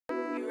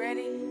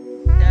ready?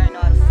 You already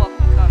know how the fuck we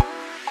coming.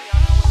 We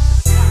on our way to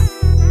the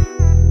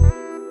top.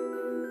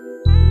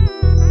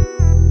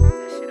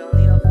 That shit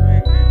only up from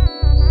right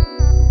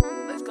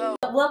now. Let's go.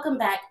 Welcome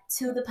back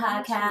to the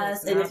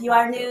podcast. And if you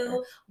are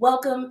new,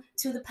 welcome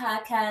to the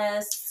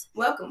podcast.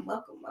 Welcome.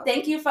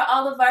 Thank you for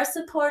all of our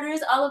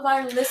supporters, all of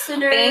our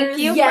listeners. Thank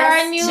you for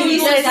our new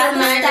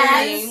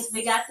listeners.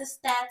 We got the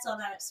stats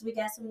on our, so we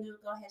got some new.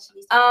 Go ahead,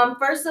 Shanice.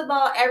 First of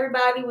all,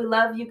 everybody, we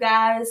love you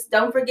guys.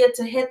 Don't forget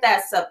to hit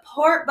that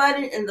support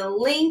button in the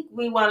link.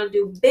 We want to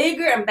do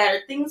bigger and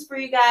better things for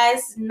you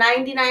guys.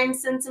 99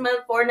 cents a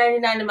month,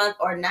 $4.99 a month,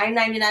 or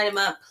 $9.99 a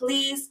month.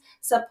 Please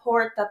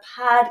support the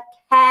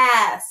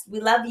podcast.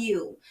 We love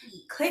you.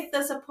 Click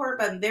the support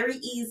button. Very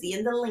easy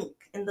in the link.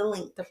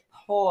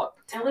 Support.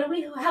 And what do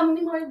we? How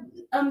many more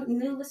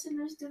new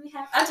listeners do we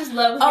have? I just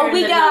love hearing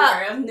we the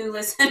got- number of new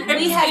listeners.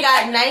 We have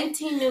got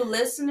 19 new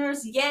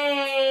listeners.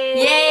 Yay!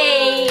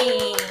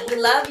 Yay! We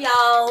love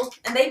y'all.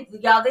 And they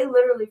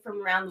literally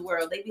from around the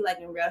world. They be like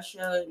in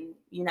Russia and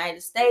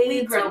United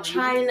States and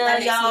China, That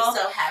makes y'all. me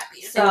so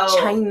happy. So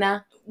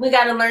China. we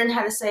got to learn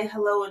how to say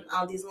hello in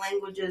all these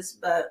languages,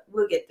 but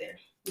we'll get there.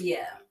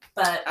 Yeah,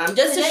 but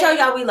Just to show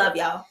y'all we love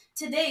y'all.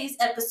 today's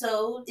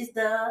episode is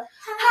the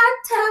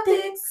hot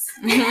topics.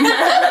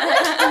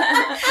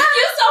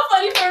 You're so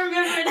funny for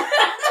remembering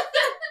that.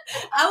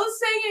 I was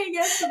saying it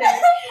yesterday.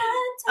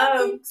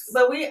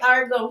 But we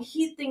are going to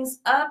heat things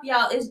up,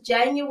 y'all. It's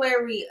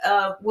January,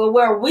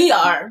 where we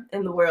are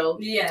in the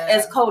world. Yeah.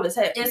 It's cold as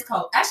heck. It's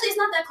cold. Actually, it's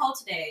not that cold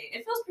today.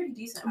 It feels pretty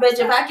decent. But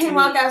if I outside. can't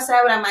walk outside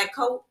without my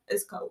coat,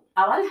 it's cold.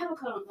 Oh, I didn't have a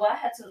coat. Well, I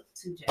had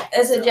two jackets.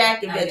 It's a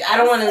jacket, bitch. I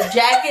don't want a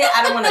jacket.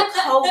 I don't want a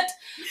coat.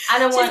 I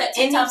don't She want said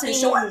tank tops and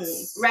anything.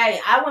 shorts. Right.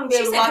 I want to be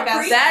She able to said walk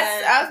capri.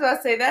 outside. I was about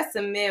to say that's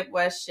some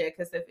Midwest shit.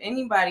 Because if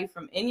anybody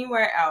from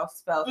anywhere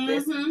else felt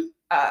this,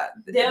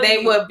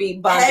 they would be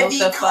bundled Heavy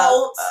the fuck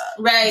coats,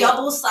 up. Right.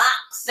 double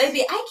socks. They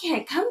be, I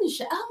can't come to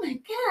show. Oh my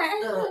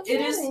God.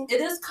 It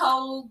is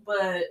cold,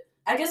 but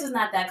I guess it's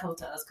not that cold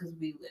to us because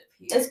we live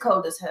here. It's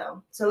cold as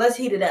hell. So let's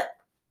heat it up.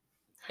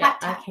 Yeah,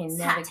 Hot I topics, can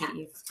hot never get topics.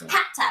 used to it.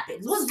 Hot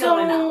topics. What's So,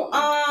 going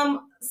on?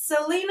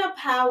 Selena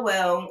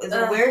Powell is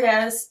a weird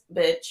ass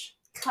bitch.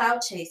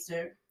 Cloud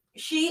chaser.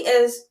 She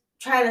is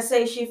trying to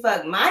say she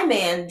fucked my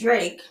man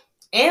Drake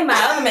and my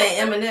other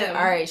man Eminem.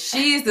 All right,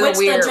 she's the Which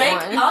weird the Drake,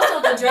 one. also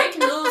the Drake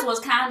news was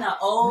kind of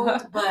old,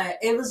 but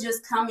it was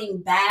just coming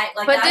back.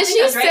 Like, But I did think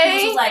she the Drake say-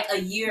 news was like a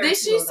year. or Did two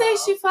she say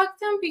ago. she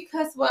fucked him?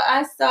 Because what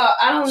I saw,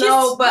 I don't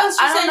know, but she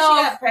I said don't know.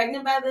 she got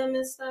pregnant by them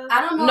and stuff.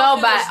 I don't know. No, if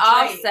it by was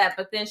Drake, Offset,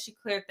 but then she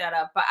cleared that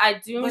up. But I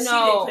do but she didn't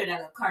know. clear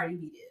that up. Cardi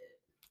B did.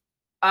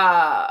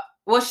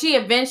 Well, she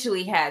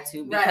eventually had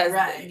to because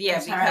right. yeah,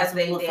 Her because ass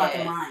they was did.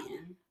 fucking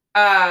lying.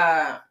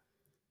 Uh,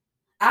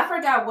 I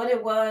forgot what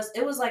it was.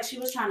 It was like she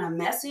was trying to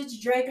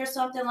message Drake or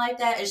something like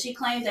that, and she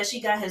claimed that she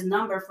got his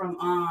number from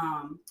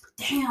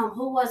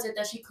who was it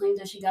that she claimed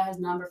that she got his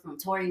number from?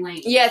 Tory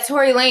Lanez. yeah,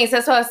 Tory Lanez.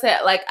 That's what I said.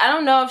 Like, I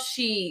don't know if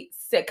she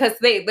said because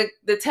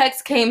the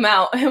text came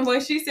out, and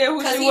when she said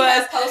who 'Cause she he was,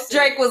 had posted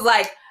Drake it. was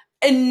like,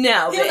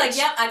 "No, He was like, bitch.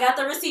 "Yep, I got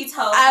the receipts,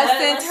 ho." I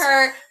sent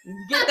her.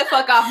 Get the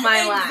fuck off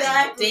my line."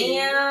 Exactly.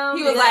 Damn.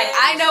 He was like,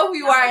 "I know who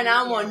you are, and I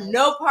don't Yes. want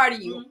no part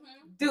of you." Mhm.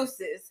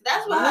 Deuces.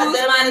 That's why Lose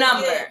I my never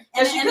number. did.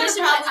 And she then could've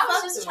she was like, probably I was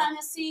fucked just him. trying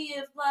to see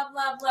if blah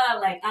blah blah.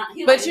 Like,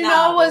 he But like, you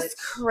nah, know what's bitch.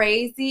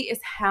 crazy is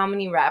how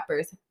many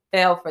rappers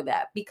fell for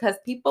that because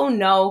people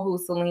know who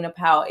Selena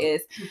Powell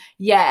is.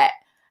 Yet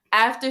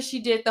after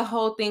she did the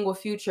whole thing with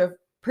Future,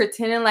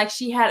 pretending like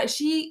she had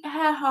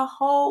her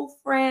whole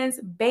friend's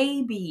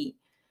baby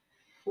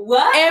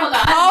What? and Hold on,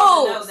 I didn't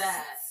even know posts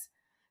that.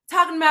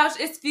 talking about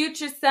it's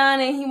Future's son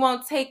and he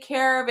won't take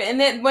care of it. And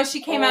then when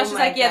she came Oh out, she's my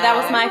like, "Yeah, that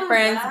was God. my Oh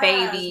friend's gosh,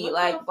 baby." what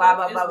Like the blah fuck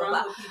blah is blah blah wrong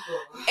blah. with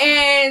people?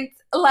 And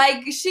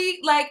like she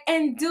like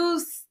and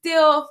Deuce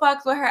still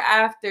fucks with her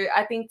after.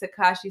 I think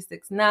Tekashi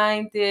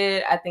 6ix9ine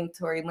did. I think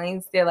Tory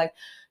Lanez did. Like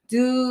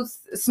Deuce,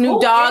 Snoop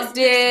Who Dogg is this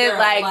did. girl?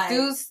 Like Like-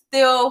 Deuce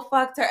still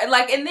fucked her.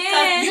 Like and 'Cause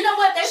then you know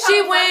what? They she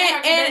probably went fucking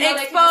her 'cause they and know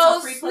they can get some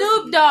exposed free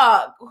Snoop pussy.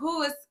 Dogg, who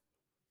was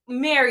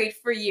married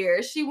for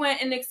years. She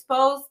went and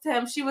exposed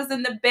him. She was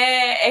in the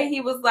bed and he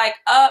was like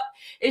up.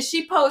 And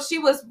she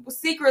was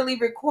secretly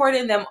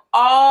recording them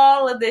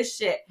all of this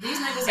shit. These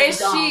niggas And is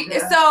dumb,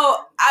 girl.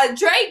 so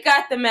Drake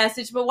got the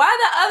message, but why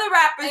the other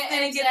rappers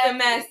didn't get the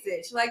Exactly.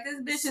 message? Like this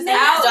bitch is Snoop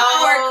out Dogg,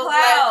 for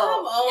clout.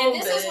 Come on,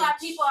 And this is why bitch.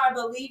 people are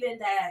believing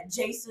that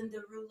Jason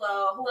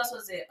Derulo, who else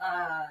was it?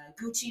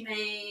 Gucci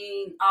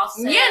Mane,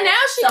 Offset. Yeah, now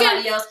she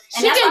somebody can else.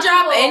 And she that's can why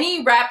drop people-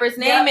 any rapper's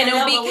name Yep, and and it'll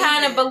they'll be believe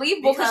kind of it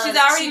believable because she's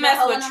because already she been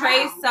messed with holding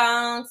Trey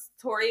around. Songz,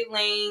 Tory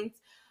Lanez,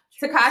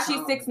 True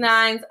Tekashi Songz.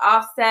 6ix9ine,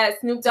 Offset,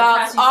 Snoop Dogg.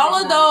 Tekashi All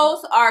of 6ix9ine.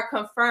 those are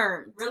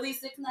confirmed. Really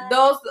 6ix9ine?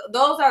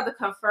 Those are the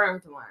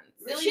confirmed ones.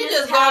 Really She Miss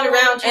just going Powell?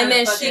 around trying And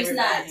then to fuck 6ix9ine.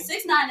 everybody.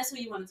 6ix9ine is who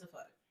you wanted to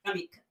fuck. I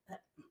mean,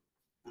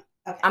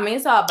 okay. I mean,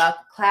 it's all about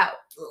the clout.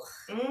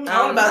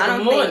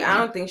 I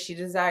don't think she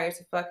desires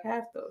to fuck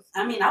half those.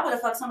 I mean, I would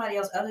have fucked somebody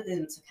else other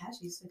than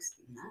Tekashi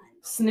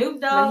 6ix9ine. Snoop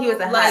But Dogg. he was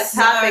a hot like,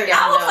 topic. sorry.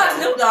 I would fuck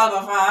Snoop Dogg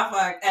before I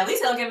fuck. At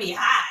least he'll get me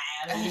high.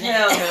 Natalie.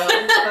 Hell no.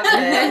 Fuck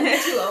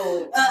that. Too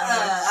old.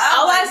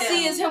 All I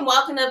see is him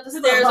walking up the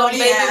stairs on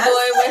Baby ass.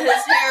 Boy with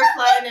his hair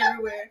flying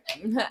everywhere.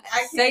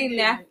 I Say can't do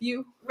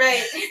nephew.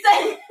 Right.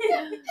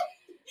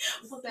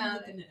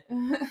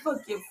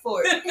 Fuck your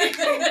fork.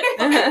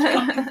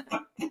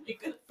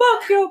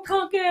 Fuck your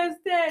punk ass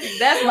daddy.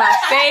 That's my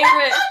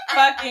favorite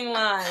fucking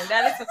line.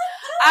 That is.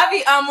 I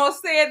be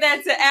almost saying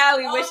that to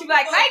Allie when she be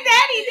like, "My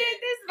daddy did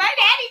this. My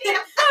daddy did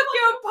it. Fuck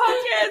your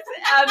punk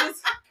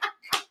ass."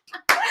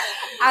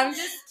 I'm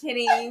just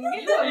kidding.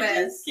 You a I'm mess.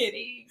 just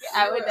kidding.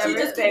 I would She never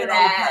just say put it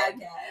that. on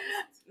the podcast.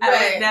 I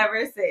Right. would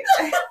never say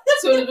that.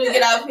 As soon as we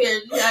get out here,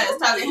 you guys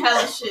talking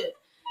hella shit.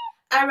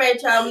 All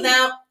right, y'all.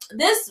 Now,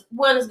 this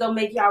one is gonna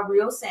make y'all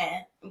real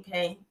sad.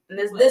 Okay.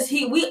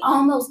 And we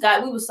almost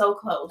got. We were so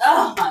close.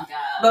 Oh my god.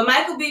 But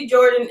Michael B.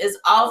 Jordan is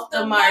off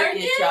the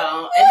market,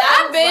 y'all. And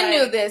I've been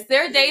knew this.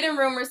 Their dating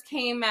rumors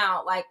came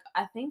out like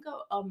I think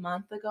a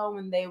month ago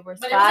when they were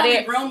But it was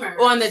spotted only rumors.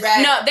 on the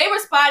Right. no, they were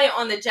spotted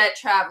on the jet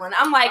traveling.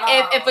 I'm like,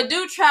 if a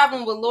dude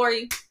traveling with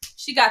Lori,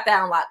 she got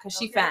that unlocked because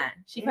she Okay. fine.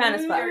 She fine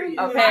as fuck. Period.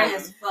 Okay. Fine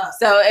as fuck.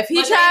 So if he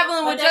But they-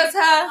 traveling but with they- just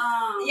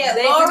her, Yeah,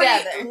 they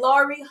together.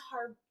 Lori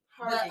Harvey.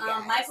 But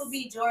guys. Michael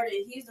B.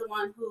 Jordan, he's the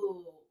one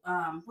who,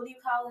 what do you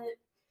call it?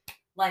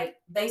 Like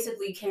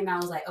basically came out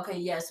and was like, okay,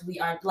 yes, we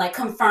are, like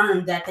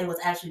confirmed that they was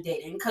actually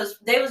dating, because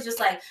they was just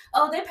like,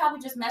 oh, they probably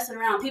just messing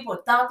around. People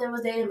thought they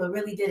was dating, but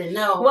really didn't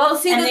know. Well,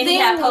 see, and the then thing,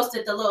 he had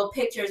posted the little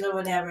pictures or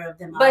whatever of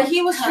them. but all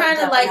he was hugged trying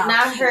to up like and all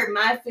not cute. hurt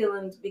my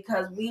feelings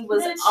because we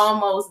was Bitch.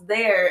 almost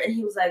there, and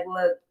he was like,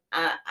 "Look,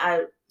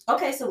 I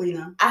Okay,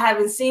 Selena.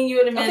 haven't seen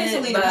you in a minute, Okay,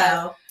 Selena but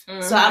Powell.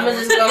 so I'm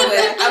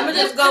gonna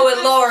just go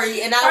with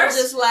Lori." And I was First-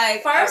 just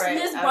like, First, all right,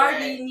 Miss all Barbie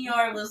right. New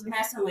York was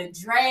messing with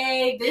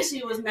Drake. Then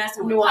she was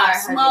messing with Noir, Pop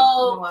honey,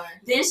 Smoke. Noir.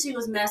 Then she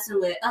was messing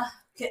with,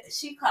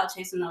 she called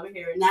chasing over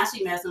here. Now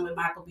she messing with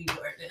Michael B.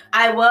 Jordan.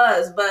 I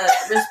was, but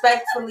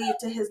respectfully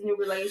to his new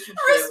relationship,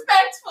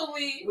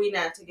 Respectfully. we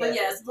not together. But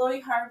yes, Lori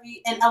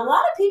Harvey. And a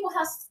lot of people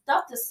have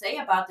stuff to say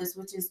about this,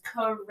 which is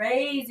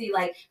crazy.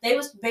 Like, they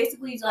was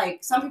basically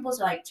like, some people's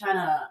like trying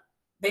to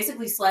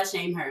basically slut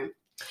shame her.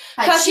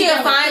 Like, 'Cause she a been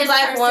with fine this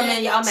black person,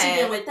 woman, y'all She mad.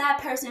 been with that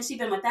person. She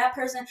been with that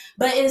person.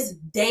 But it's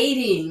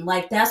dating.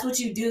 Like, that's what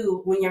you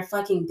do when you're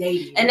fucking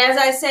dating. And as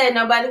I said,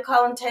 nobody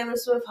calling Taylor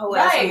Swift hoe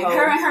ass right, a hoe.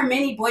 her and her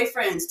many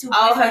boyfriends, two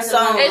All her boyfriends. and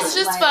one songs. it's wife.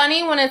 just Like,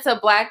 funny when it's a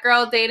black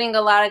girl dating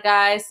a lot of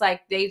guys.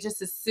 Like they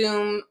just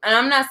assume, and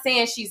I'm not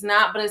saying she's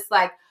not, but it's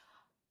like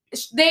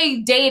they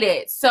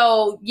dated.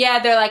 So yeah,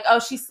 they're like, oh,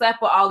 she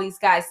slept with all these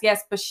guys.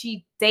 Yes, but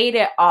she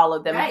dated all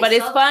of them. Right, But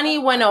it's so- funny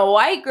when a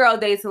white girl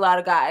dates a lot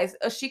of guys.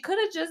 She could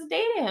have just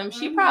dated him.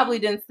 She Mhm. probably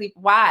didn't sleep.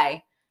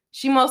 Why?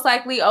 She most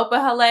likely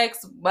opened her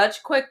legs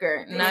much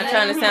quicker. Not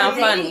trying to sound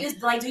Dating funny.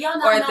 is, like, do y'all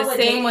not Or know the what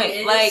same dating way,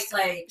 is?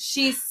 like,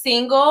 she's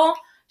single.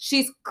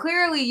 She's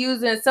clearly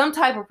using some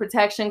type of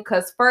protection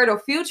because Fertile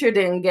Future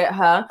didn't get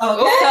her.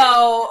 okay.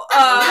 So,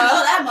 I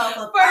know that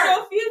motherfucker.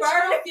 Fertile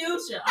Fertile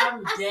Future.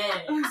 I'm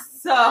dead.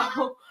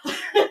 so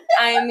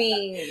I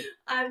mean,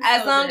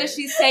 as long as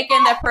she's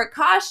taking the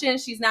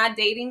precautions, she's not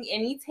dating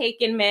any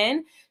taken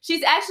men.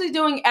 She's actually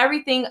doing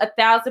everything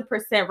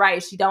 1,000%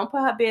 right. She don't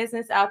put her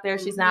business out there.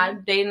 She's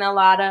not dating a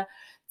lot of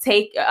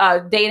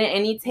dating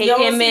any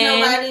taken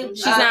men.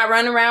 She's not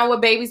running around with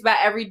babies by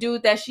every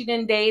dude that she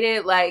didn't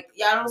dated. Like,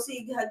 y'all don't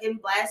see her getting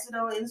blasted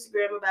on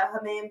Instagram about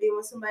her man being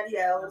with somebody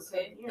else.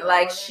 Okay. You know,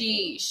 like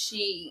whatever.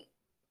 she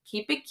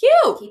keep it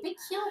cute. Keep it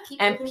cute.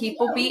 Keep And it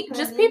people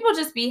cute. people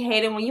just be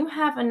hating when you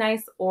have a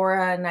nice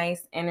aura, a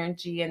nice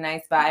energy, a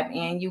nice vibe,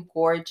 and you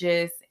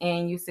gorgeous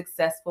and you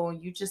successful,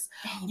 and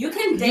you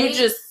can date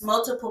just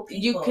multiple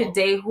people. you could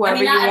date whoever I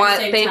mean, not you at the want.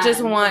 same They time,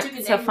 just but want you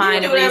can to date-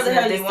 find you a can do reason whatever to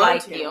the hell you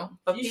want dislike to. you.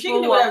 But She people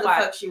can do will whatever the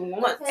fight. fuck she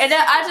wants. And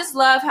then I just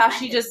love how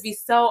she Nice. just be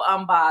so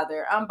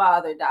unbothered.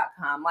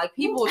 Unbothered.com. Like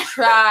people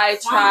try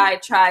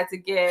to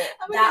get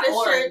I'm gonna get a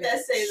 .org. shirt that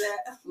say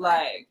that.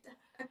 like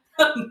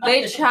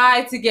they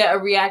tried to get a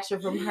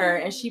reaction from her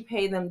and she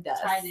paid them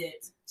dust. Tried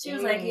it. She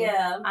was like,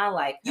 yeah. I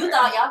like her. You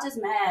thought y'all just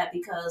mad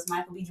because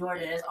Michael B.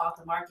 Jordan is off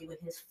the market with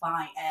his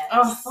fine ass.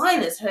 Oh,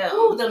 fine as hell.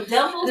 Ooh, them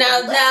dimples. Now,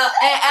 the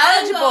and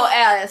eligible gonna-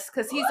 ass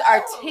because he's Ooh.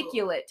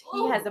 articulate.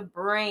 He has a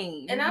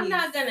brain. And I'm He's-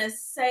 not gonna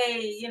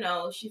say, you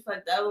know, she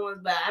fucked the other ones,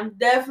 but I'm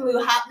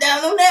definitely hop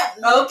down on that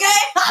one. Okay?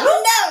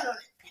 Hop down on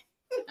it.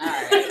 All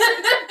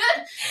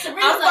right.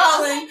 Sabrina's I'm like,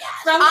 falling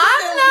from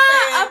I'm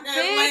not a the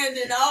big-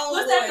 landing all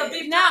What's the that? The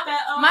way. big Now, top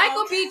at,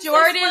 Michael B.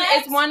 Jordan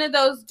is one of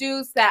those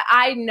dudes that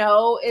I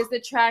know is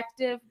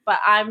attractive, but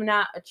I'm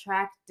not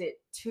attracted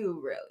to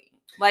really.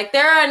 Like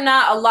there are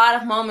not a lot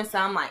of moments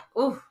that I'm like,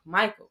 ooh,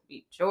 Michael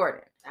B.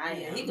 Jordan. I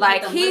Yeah, am. he-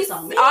 Like them he's lips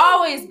on me.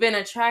 always been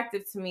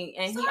attractive to me,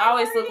 and he Sorry.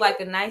 always looked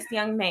like a nice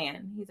young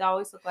man. He's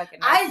always looked like a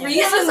nice I young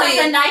He looks like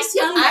a nice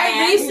young man.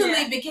 I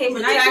recently became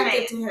Nice attracted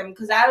man. to him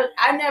because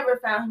I never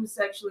found him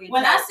sexually attractive.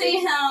 When I see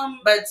him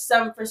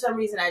but for some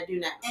reason I do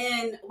now.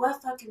 in what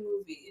fucking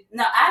movie?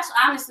 No, actually,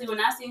 honestly, when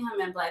I seen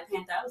him in Black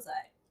Panther, I was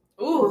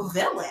like, Ooh.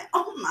 villain.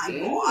 Oh my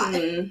god.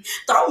 Mm.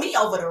 Throw me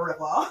over the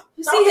river.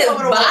 You see his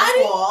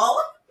body?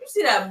 You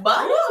see that butt?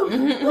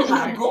 Oh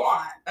my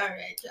god. All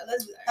right, y'all.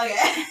 Let's do that.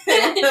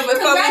 Okay.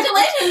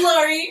 Congratulations,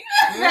 Lori.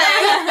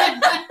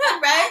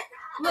 Right?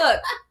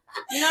 Look,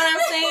 you know what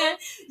I'm saying?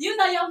 You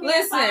know your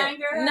man fine, Listen,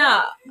 girl.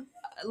 no,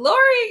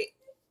 Lori,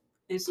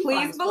 And she fine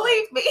please as fuck.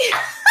 believe me.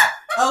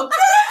 Okay.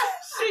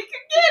 She could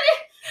get it.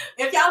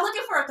 If y'all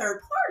looking for a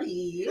third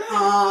party,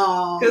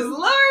 Cause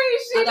Lori,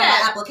 I she got my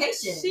that.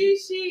 application.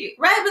 She.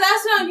 Right, but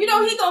that's not. You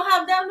know he gonna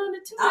hop down on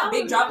it too. I'll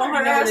big drop on her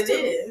You know ass what too. it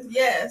is.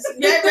 Yes.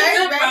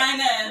 Right. Fine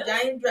ass.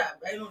 Giant drop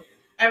right on it.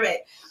 All right.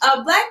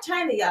 Black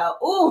China, y'all.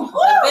 Ooh, Woo!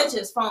 the bitch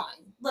is fine.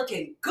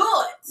 Looking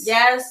good.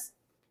 Yes.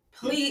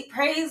 Please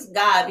praise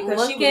God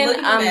because she was Looking looking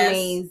a mess.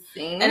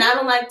 amazing. And I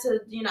don't like to,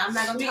 I'm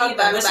not gonna Me talk either,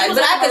 about but it, she was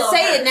but I looking could a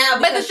say little it now. But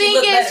the because thing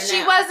look is, better she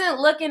now. wasn't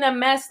looking a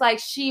mess like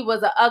she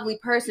was an ugly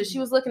person. She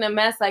was looking a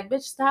mess like,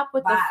 bitch, stop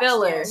with the Vibes,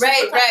 fillers. yeah. Right,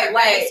 She looked like her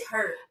right. face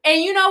hurt.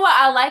 And you know what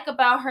I like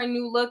about her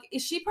new look?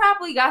 Is she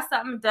probably got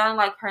something done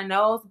like her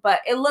nose,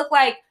 but it looked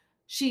like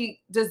she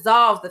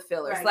dissolved the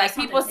fillers. Right, like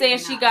got people something saying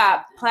taken she out or got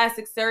something.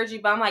 plastic surgery,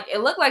 but I'm like, it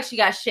looked like she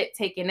got shit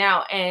taken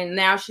out, and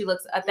now she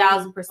looks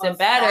 1,000%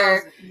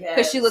 better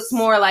because she looks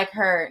more like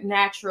her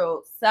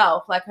natural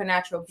self, like her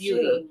natural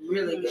beauty. She looks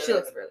really good. She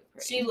looks really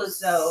pretty. She looks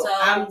So so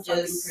I'm fucking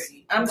just,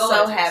 pretty. I'm so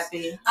Gorgeous.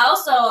 happy.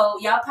 Also,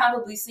 y'all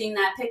probably seen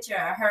that picture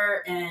of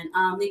her and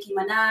Nicki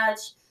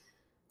Minaj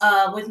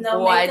with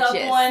no makeup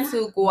on.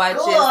 Too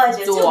gorgeous, Gorgeous,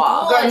 too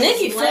dog. Girl, gorgeous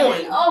Nicki women.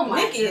 fine. Oh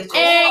my Nicki is God.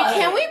 And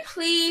can we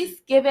please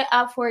give it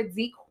up for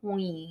the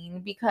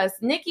queen? Because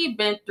Nicki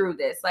been through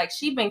this. Like,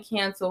 she been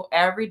canceled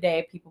every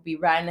day. People be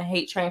riding the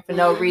hate train for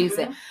no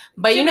reason.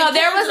 But She you know, been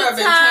there was canceled or a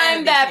been trying to time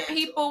be that canceled?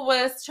 people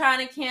was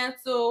trying to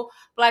cancel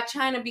Black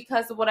China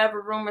because of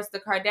whatever rumors the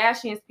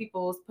Kardashians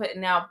people was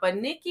putting out. But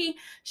Nicki,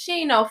 she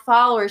ain't no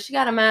follower. She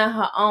got a man of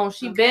her own.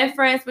 She been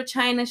friends with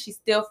China. She's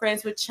still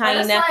friends with But China.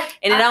 it's like,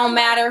 And it I don't feel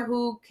matter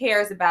who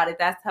cares about it.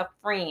 That's her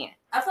friend.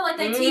 I feel like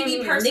they Nicki TV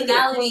the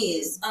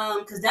personalities,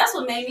 because that's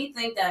what made me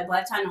think that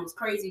Blac Chyna was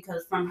crazy.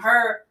 Because from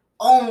her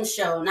own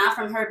show, not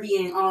from her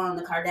being on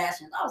the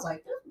Kardashians, I was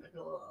like, this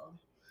nigga.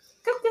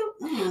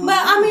 But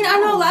I mean, I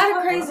know a lot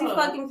of crazy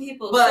fucking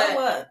people. But so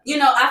what? You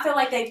know, I feel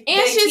like they.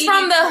 And she's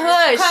from the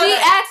hood. She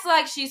acts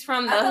like she's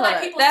from the I feel hood.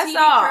 like people's That's TV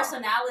all.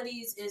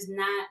 personalities is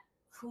not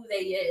who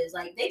they is.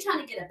 Like, they trying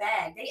to get a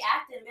bag. They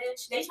acting,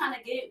 bitch. They trying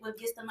to get what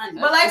gets the money.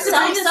 But like some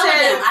Sabrina of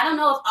said, them, I don't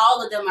know if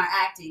all of them are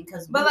acting,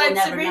 because but we'll like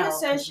never Sabrina know,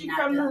 said, 'cause she we're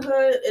from not the them.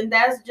 hood, and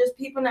that's just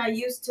people not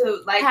used to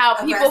like How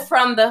people aggressive.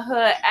 from the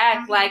hood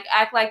act Mhm.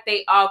 act like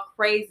they all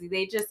crazy.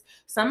 They just,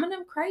 some of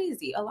them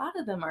crazy. A lot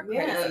of them are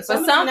crazy. Yeah, But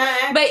some some, not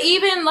acting. but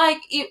even like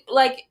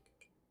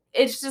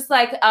it's just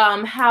like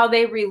how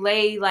they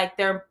relay like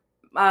their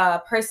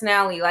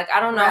personality. Like, I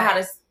don't know how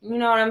to, you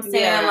know what I'm saying?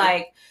 Yeah.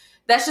 Like,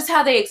 that's just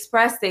how they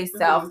express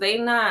themselves. They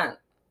not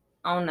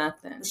on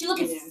nothing. She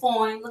looking Yeah.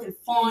 fine, looking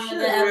fine She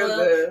as look real ever.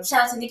 good.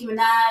 Shout out to Nicki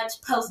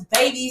Minaj, post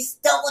babies,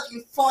 still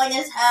looking fine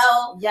as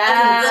hell.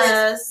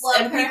 Yes,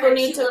 Looking and good as fuck. people Her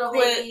need cute to little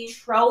quit baby.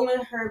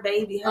 trolling her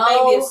baby. Her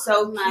Oh, baby is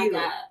so my cute.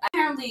 God.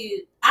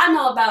 Apparently, I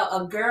know about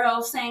a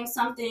girl saying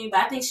something, but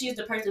I think she's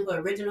the person who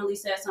originally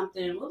said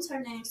something. What was her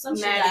name? Some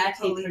shit that I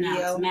can't Maddie pronounce.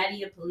 Polibio.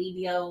 Maddie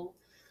Polibio,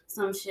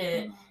 some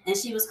shit. And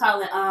she was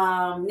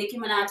calling Nicki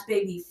Minaj's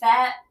baby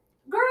fat.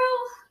 Girl,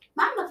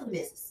 mind up for the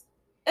business.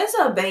 It's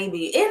a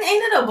baby. Ain't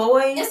it a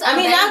boy? It's a I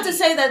mean, not to baby.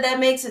 say that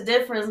makes a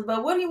difference,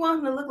 but what do you want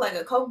him to look like?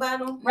 A Coke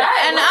bottle? Right.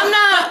 And I'm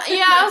not.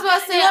 Yeah, I was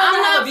about to say You don't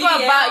I'm have not a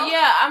for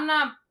BBL? I'm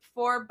not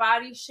for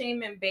body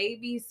shaming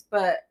babies,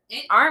 but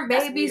It- aren't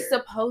that's babies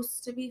weird.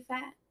 supposed to be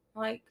fat?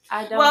 Like,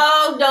 I don't.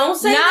 Well, don't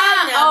say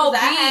that now.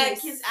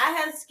 'Cause obese. I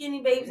had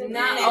skinny babies and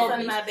Not people made fun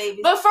obese. of my babies.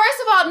 But first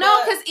of all, no,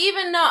 But- because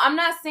even no, I'm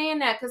not saying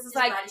that because it's It's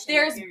like body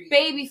shaming, there's period.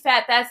 baby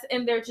fat that's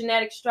in their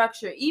genetic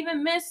structure.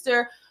 Even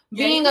Mr.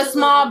 Yeah, being he a was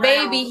small little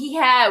baby, round. he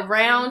had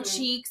round Mhm.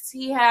 cheeks.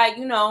 He had,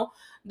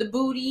 the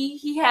booty.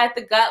 He had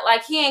the gut.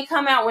 Like, he ain't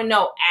come out with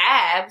no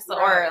abs or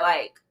Right.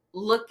 like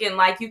looking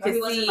like you Or could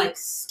he see. wasn't like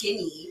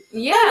skinny.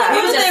 Yeah. What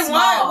He do was they just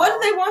want? small.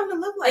 What do they want him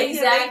to look like?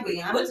 Exactly.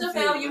 Yeah, baby. What the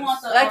hell you want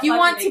the Like, you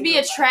want to fucking be baby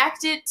look like?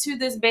 attracted to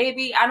this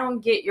baby? I don't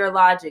get your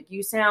logic.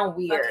 You sound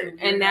weird. Fucking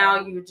And weirdo. now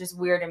you're just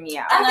weirding me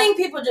out. I think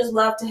people just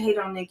love to hate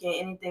on Nicki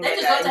and anything. They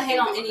just love to hate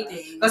on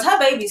anything. Because her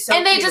baby's so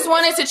And they cute. just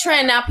wanted to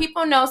trend. Now,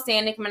 people know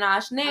saying Nicki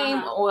Minaj's name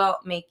Uh-huh. will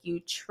make you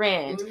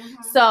trend.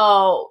 Mhm.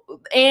 So,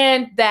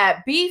 and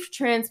that beef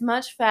trends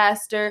much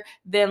faster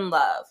than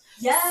love.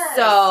 Yes.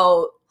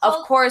 So, of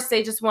Oh. course,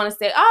 they just want to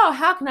say, oh,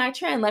 how can I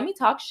trend? Let me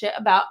talk shit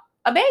about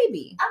a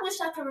baby. I wish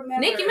I could remember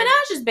Nicki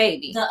Minaj's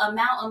baby. the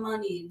amount of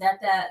money that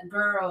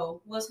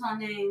girl, what's her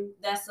name?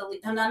 That's no,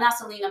 not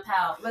Selena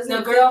Powell. Was the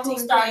it girl who 15K?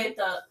 started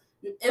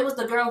it was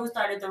the girl who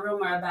started the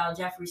rumor about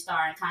Jeffree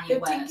Star and Kanye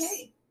West.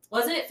 15K.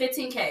 Was it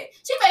 15K?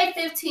 She made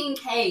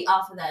 15K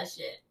off of that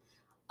shit.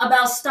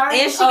 About starting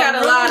And she got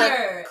a lot of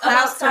rumor, clout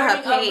about to her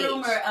starting page. a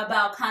rumor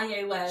about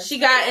Kanye West. She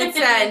got into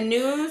that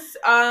news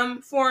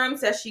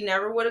forums that she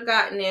never would have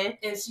gotten in.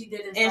 and she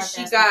didn't. And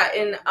start she that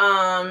got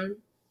stuff. in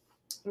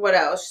what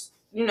else?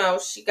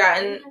 She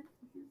got in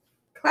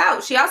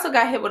clout. She also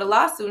got hit with a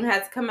lawsuit and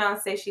had to come out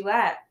and say she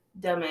lied.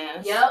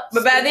 Dumbass. Yep.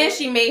 But by then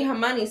she made her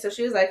money, so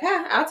she was like,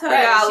 I'll tell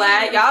Right, y'all she that.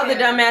 didn't Y'all the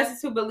care.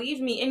 dumbasses who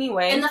believe me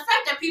anyway. And the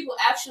fact that people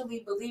actually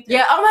believe that.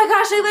 Yeah, oh my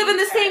gosh, they live in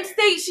the believe same her.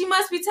 state. She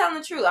must be telling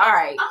the truth. All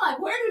right. I'm like,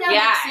 where did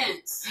that make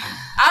sense?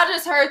 I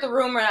just heard the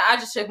rumor and I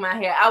just shook my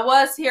head. I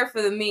was here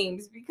for the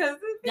memes because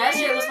That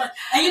shit was fun.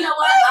 And you know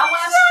what? I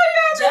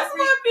watched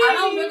Jeffree. I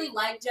don't really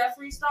like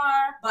Jeffree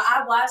Star, but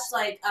I watched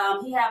like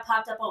he had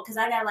popped up on because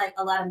I got like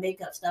a lot of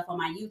makeup stuff on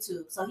my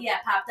YouTube. So he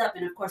had popped up,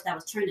 and of course that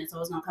was trending, so it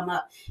was gonna come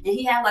up. And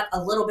he had like a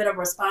little bit of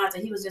response,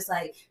 and he was just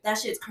like, "That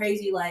shit's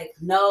crazy." Like,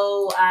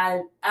 no,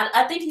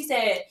 I think he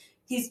said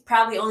he's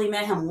probably only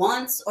met him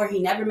once, or he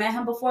never met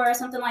him before, or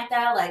something like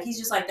that. Like, he's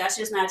just like, that's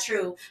just not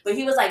true. But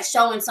he was like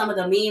showing some of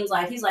the memes.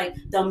 Like, he's like,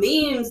 the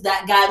memes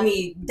that got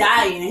me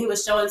dying. And he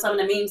was showing some of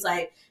the memes.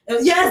 Like,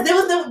 yes, this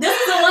is the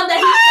one that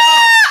he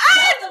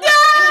showed.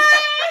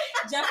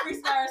 Jeffree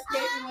Star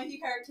escaping when he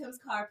heard Kim's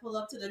car pull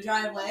up to the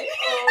driveway.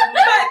 Oh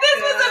my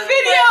this was a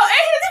video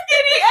and his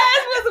skinny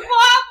ass was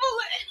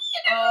wobbling.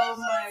 Oh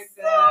my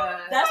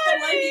god. That's the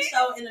one he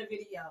showed in the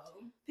video.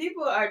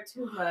 People are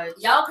too much.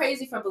 Y'all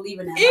crazy for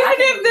believing that. Even I can't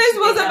if believe this she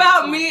was did that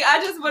about to me, I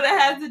just would have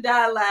had to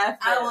die laughing.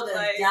 I would have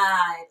Like,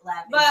 died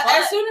laughing. But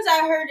as soon as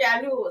I heard it,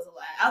 I knew it was a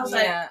lie. I was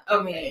yeah, like,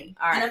 I mean, okay.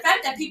 all And right. the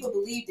fact that people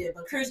believed it,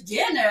 but Kris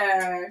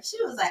Jenner,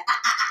 she was like,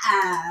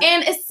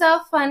 And it's so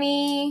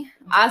funny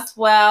as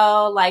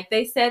well. Like,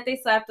 they said they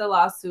slapped a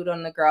lawsuit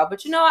on the girl,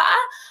 but you know,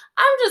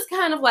 I'm just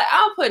kind of like,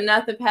 I'll put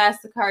nothing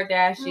past the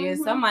Kardashians.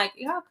 Mhm. I'm like,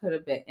 y'all could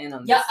have been in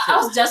on this Yeah, too. I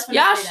was just finna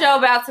Y'all say show that.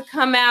 about to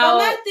come But out.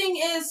 my thing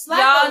is, slap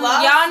a Y'all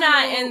lawsuit.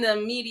 not in the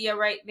media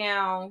right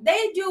now.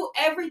 They do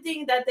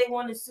everything that they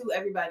want to sue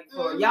everybody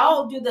for. Mhm.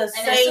 Y'all do the And as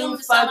soon same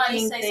as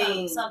somebody fucking say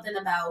thing. something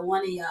about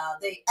one of y'all,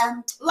 they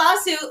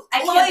Lawsuit.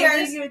 I can't Lawyers.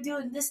 believe you're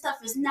doing this stuff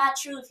is not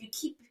true. If you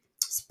keep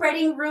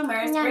spreading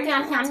rumors, we're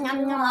gonna have to get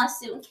a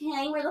lawsuit.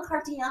 Okay, we're the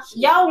Kardashians.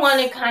 Y'all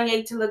wanted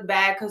Kanye to look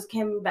bad because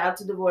Kim about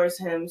to divorce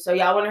him, so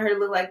y'all wanted her to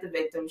look like the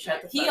victim.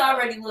 Shut the fuck He up.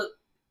 already looked.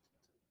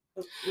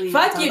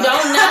 Fuck you! Don't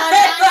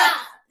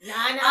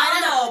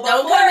I know.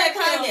 Don't before come at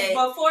Kim-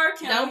 Kanye. Before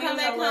Kim, Don't he come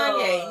was at a little-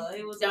 Kanye.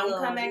 he was a Don't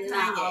little come at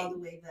not Kanye. all the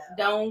way there.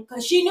 Don't,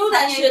 cause she knew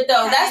that Kanye- shit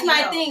though. That's Kanye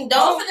my know. thing.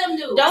 Both of them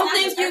knew. Don't It's not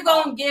think just you're her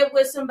fault. gonna get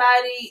with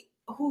somebody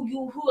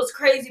who was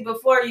crazy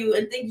before you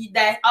and think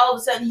that all of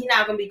a sudden he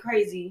not gonna be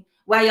crazy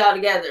while y'all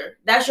together.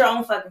 That's your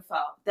own fucking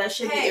fault. That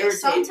should be Hey, irritating.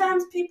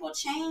 sometimes people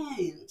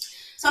change.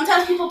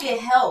 Sometimes people get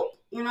help.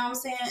 You know what I'm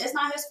saying? It's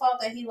not his fault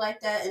that he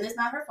liked that, and it's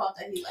not her fault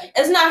that he liked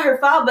that. It's not her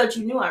fault, but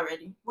you knew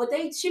already. But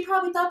she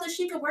probably thought that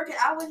she could work it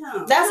out with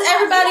him. That's You know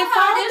everybody's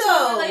how it is with fault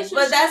though. relationships.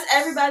 But that's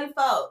everybody's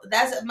fault.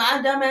 That's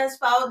my dumbass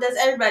fault. That's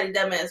everybody's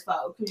dumbass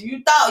fault. Because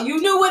you thought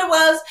you knew what it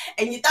was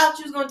and you thought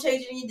you was gonna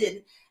change it and you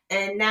didn't.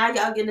 And now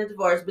y'all getting a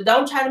divorce. But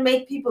don't try to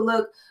make people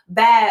look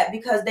bad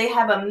because they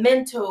have a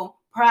mental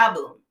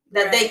problem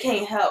that they Right.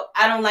 can't help.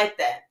 I don't like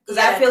that. Because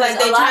Yeah, I feel like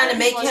 'cause a they're lot trying of to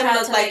make people him try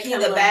look to like make he's him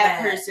a look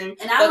bad bad. person.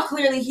 And I But don't-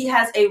 clearly he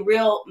has a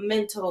real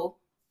mental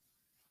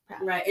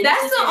Right. And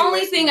That's it's just the getting only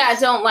worse thing and I worse.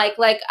 don't like.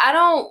 Like, I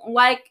don't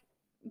like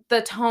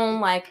the tone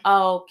like,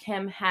 oh,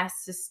 Kim has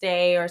to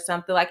stay or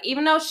something. Like,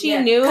 even though she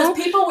Yeah, knew, 'cause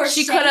people were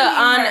she shaming could have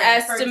her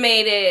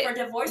underestimated. for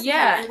divorcing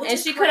Yeah, him, which and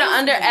is she could have crazy.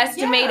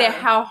 underestimated Yeah.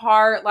 how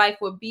hard life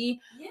would be.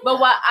 Yeah. But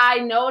what I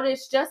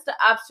noticed, just the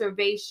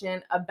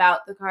observation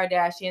about the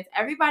Kardashians,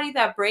 everybody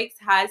that breaks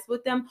ties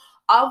with them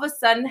all of a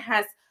sudden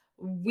has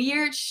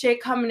weird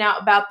shit coming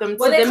out about them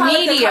Well, to they the call it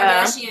the media.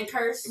 Kardashian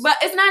curse. But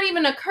it's not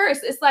even a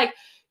curse. It's like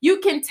you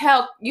can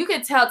tell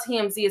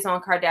TMZ is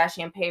on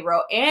Kardashian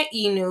payroll and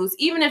E! News.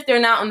 Even if they're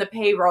not on the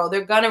payroll,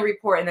 they're gonna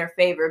report in their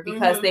favor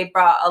because Mhm. they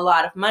brought a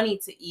lot of money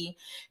to E!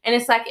 And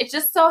it's like it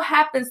just so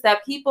happens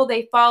that people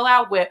they fall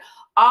out with,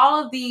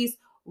 all of these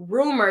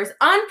rumors,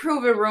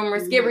 unproven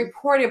rumors, get Mhm.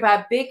 reported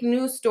by big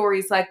news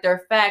stories like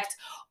they're fact,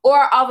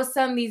 or all of a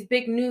sudden these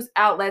big news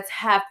outlets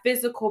have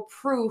physical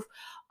proof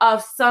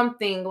of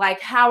something.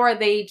 Like, how are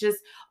they just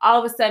all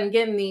of a sudden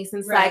getting these? And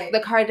it's like Right. the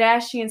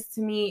Kardashians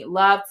to me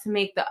love to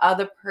make the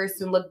other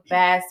person look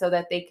bad so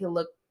that they can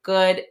look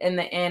good in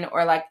the end,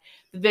 or like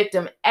the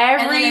victim. And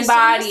then as soon as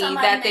Everybody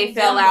somebody that they made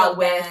fell them out look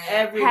with bad,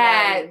 everybody.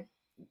 had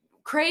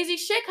crazy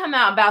shit come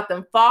out about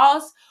them,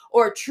 false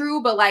or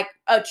true, but like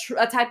a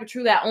type of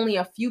true that only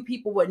a few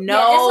people would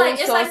know. Yeah,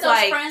 it's so like it's those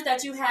like friends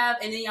that you have,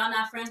 and then y'all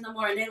not friends no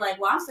more, and they're like,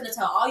 "Well, I'm finna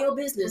tell all your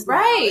business." now."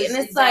 Right, and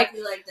it's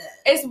exactly like that.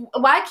 it's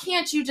why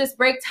can't you just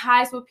break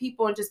ties with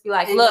people and just be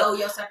like, And look, go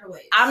your separate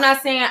ways. I'm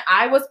not saying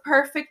I was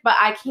perfect, but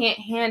I can't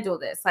handle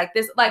this. Like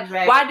this, like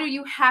Right. why do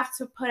you have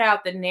to put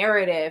out the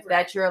narrative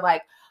Right. that you're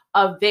like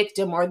a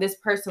victim or this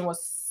person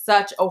was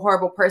such a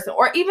horrible person,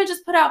 or even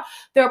just put out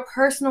their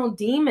personal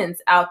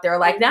demons out there?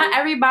 Like not Mhm.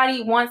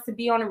 everybody wants to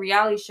be on a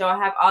reality show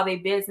and have all their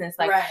business.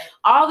 Like right.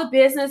 all the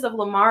business of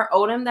Lamar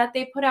Odom that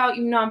they put out,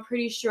 even though I'm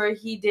pretty sure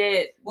he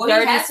did Well, he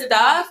dirty had to be.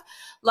 stuff.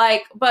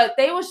 Like, but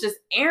they was just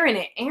airing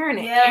it, he's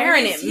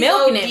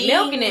milking it.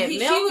 ODing.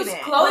 She was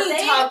But Chloe But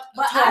they- talked.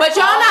 but talked I-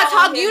 y'all not all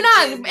talking. his You're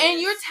not, business. and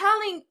you're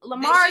telling They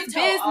Lamar's should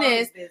tell all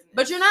his business,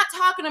 but you're not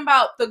talking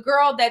about the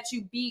girl that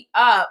you beat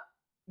up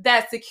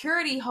that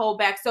security hold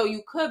back so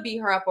you could beat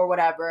her up or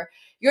whatever.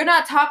 You're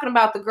not talking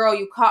about the girl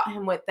you caught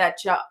him with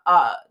that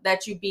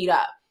you beat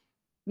up,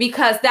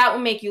 because that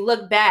would make you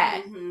look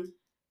bad. Mm-hmm.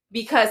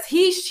 Because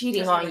he's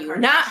cheating on you,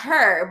 not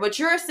her. But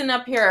you're sitting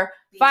up here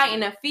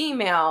fighting a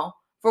female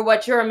for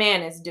what your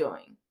man is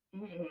doing.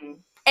 Mm-hmm.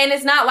 And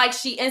it's not like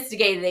she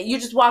instigated it. You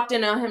just walked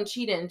in on him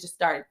cheating and just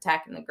started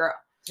attacking the girl.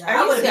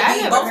 Lamar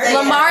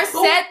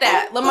said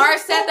that. Lamar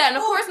said that. And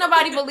of course,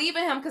 nobody believed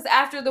in him because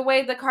after the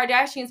way the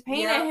Kardashians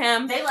painted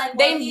him,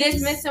 they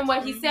dismissed him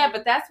what he said.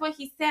 But that's what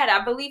he said.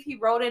 I believe he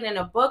wrote it in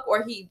a book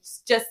or he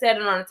just said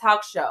it on a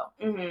talk show.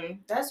 Mm-hmm.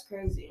 That's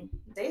crazy.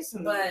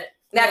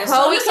 That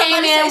Khloe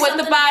came in with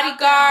the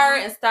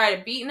bodyguard and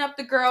started beating up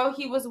the girl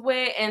he was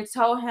with and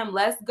told him,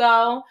 let's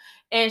go.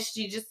 And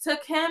she just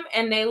took him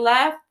and they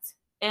left.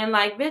 And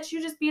like, bitch,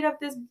 you just beat up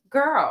this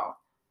girl.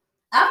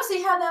 I don't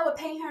see how that would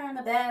paint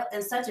her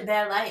in such a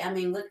bad light. I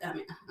mean, look, I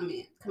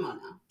mean, come on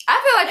now. I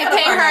feel like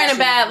it paint her in a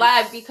bad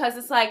light because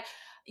it's like,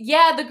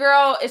 yeah, the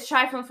girl is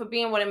trifling for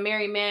being with a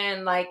married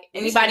man. Like,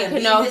 anybody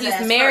could know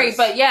he's married. First.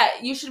 But yeah,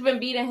 you should have been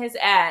beating his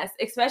ass,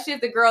 especially if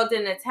the girl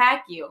didn't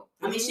attack you.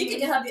 I mean, she could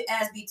get her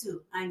ass beat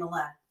too. I ain't gonna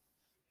lie.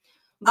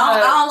 I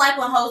don't like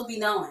when hoes be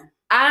knowing.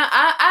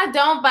 I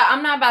don't, but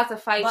I'm not about to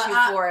fight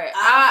you for it.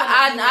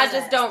 I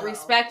just don't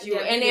respect you.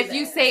 And if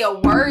you say a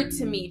word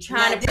to me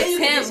trying to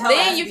pretend,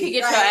 then you can get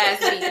your ass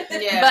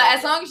beat. Yeah. But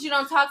as long as you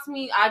don't talk to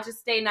me, I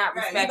just stay not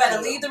respecting you. You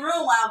better leave the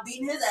room while I'm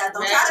beating his ass.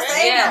 Don't try to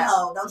save him,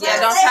 hoe. Don't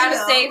try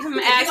to save him.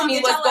 Ask me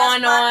what's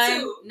going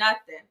on.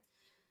 Nothing.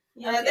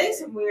 Yeah, they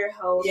some weird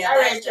hoes. Yeah, all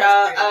right,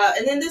 y'all.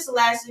 And then this is the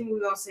last thing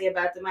we're going to say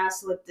about them. I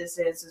slipped this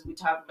in since we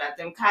talked about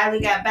them.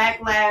 Kylie got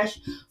backlash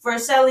for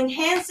selling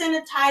hand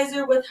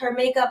sanitizer with her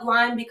makeup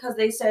line because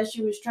they said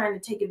she was trying to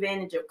take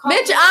advantage of COVID.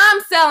 Bitch,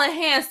 I'm selling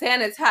hand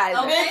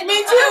sanitizer. Okay,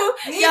 me too.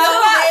 Y'all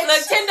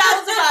look, $10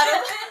 a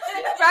bottle.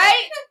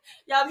 Right?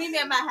 Y'all meet me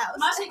at my house.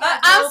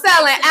 I'm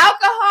selling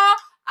alcohol.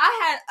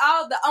 I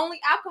had the only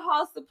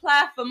alcohol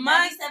supply for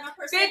months.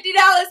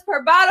 $50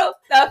 per bottle.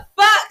 The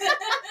fuck?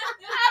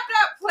 I'm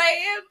not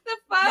playing. The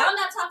fuck? Y'all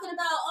not talking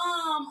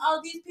about all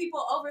these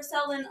people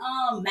overselling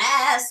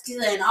masks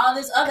and all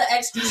this other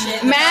extra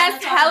shit.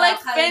 Masks hella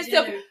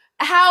expensive.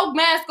 How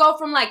masks go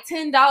from like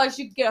 $10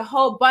 you could get a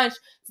whole bunch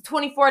to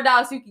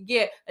 $24 you could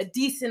get a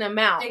decent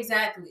amount.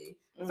 Exactly.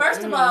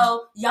 First of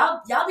all, y'all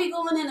be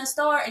going in a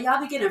store and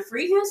y'all be getting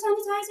free hand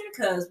sanitizer?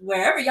 Because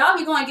wherever y'all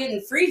be going getting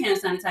free hand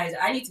sanitizer,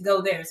 I need to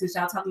go there since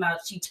y'all talking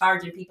about she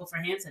charging people for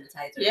hand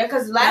sanitizer. Yeah,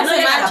 because last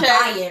time I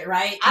checked, buy it,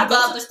 right? I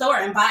go to the store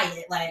and buy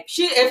it. Like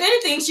if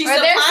anything, she's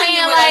supplying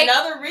you with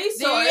another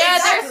resource. Yeah,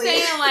 they're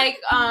saying like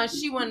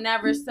she would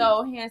never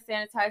sell hand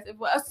sanitizer.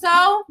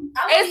 So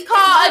it's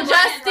called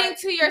adjusting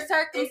to your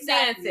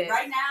circumstances. Exactly.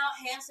 Right now,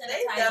 hand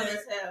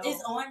sanitizer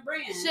is on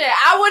brand. Shit,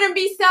 I wouldn't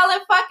be selling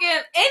fucking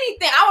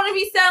anything. I wouldn't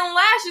be selling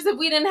lashes if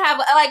we didn't have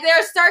like there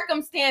are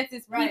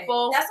circumstances,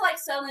 people. That's like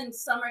selling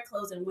summer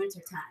clothes in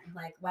winter time.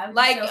 Like why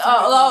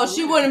would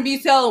she wouldn't be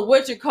selling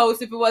winter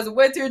coats if it wasn't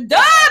winter. Duh,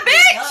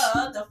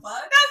 bitch. The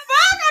fuck?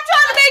 I'm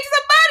trying to make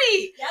some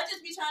money. Y'all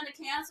just be trying to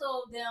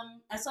cancel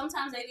them, and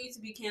sometimes they need to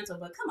be canceled.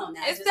 But come on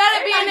now. Instead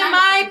of being in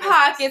my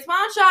pockets, why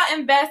don't y'all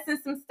invest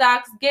in some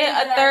stocks,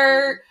 get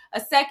a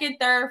second,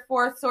 third,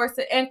 fourth source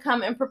of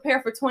income, and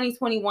prepare for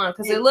 2021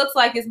 because it looks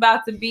like it's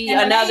about to be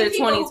another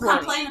 2020. People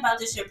complain about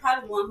this shit.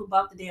 Probably the one who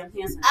bought the damn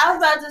hand sanitizer. I was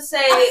about to say,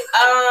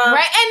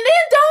 right, and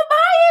then don't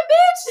buy it,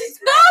 bitch.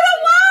 Go to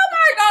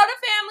Walmart, go to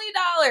Family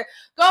Dollar,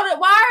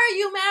 why are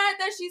you mad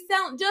that she's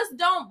selling? Just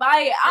don't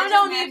buy it. I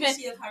don't even.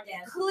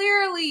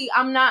 Clearly,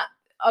 I'm not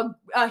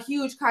a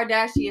huge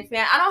Kardashian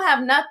fan. I don't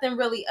have nothing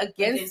really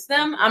against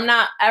them. I'm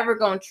not ever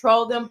gonna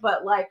troll them,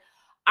 but like,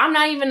 I'm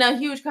not even a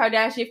huge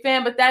Kardashian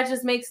fan. But that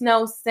just makes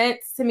no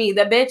sense to me.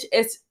 The bitch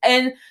is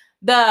in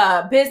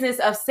the business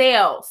of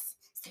sales.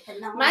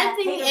 My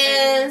thing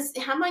is,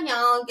 how about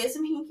y'all get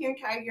some Here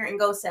Tiger and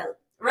go sell it?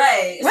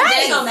 Right.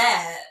 Right. So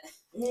mad.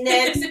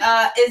 Next,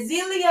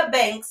 Azealia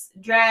Banks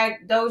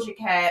dragged Doja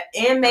Cat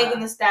and Megan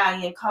Thee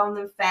Stallion, calling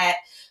them fat.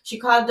 She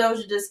called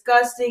Doja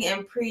disgusting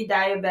and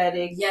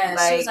pre-diabetic. Yeah,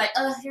 she was like,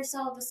 you're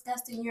so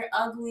disgusting, you're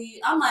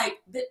ugly. I'm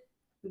like,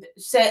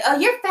 said,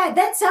 you're fat,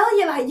 that's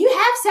cellulite. You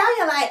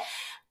have cellulite.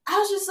 I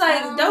was just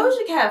like,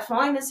 Doja Cat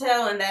fine as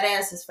hell and that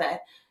ass is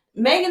fat.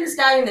 Megan Thee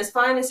Stallion is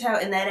fine as hell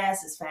and that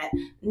ass is fat.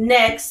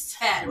 Next,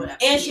 fat, whatever.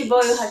 And she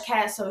boiled her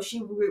cat, so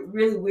she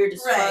really weird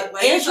as fuck.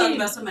 Like,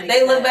 and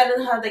they look better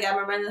than her. They got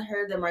more money than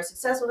her. They're more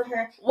successful than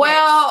her.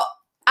 Well,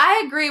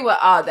 I agree with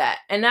all that,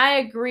 and I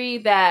agree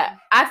that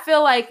I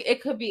feel like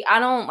it could be. I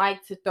don't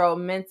like to throw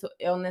mental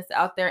illness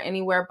out there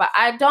anywhere, but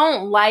I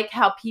don't like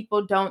how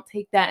people don't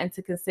take that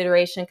into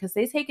consideration because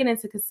they take it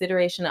into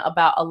consideration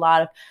about a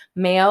lot of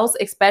males,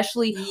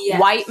 especially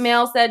white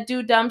males that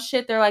do dumb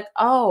shit. They're like,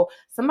 oh,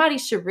 somebody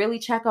should really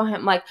check on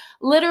him. Like,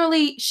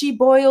 literally, she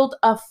boiled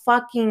a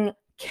fucking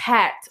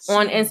cat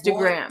on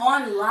Instagram.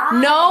 On live.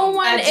 No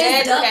one A is,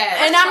 dead cat.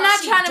 and I'm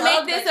not She trying to make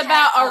dug this the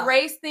about cat a up.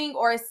 race thing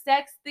or a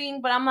sex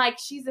thing, but I'm like,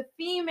 she's a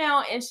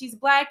female and she's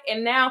black,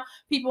 and now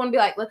people want to be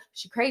like, look,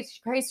 she's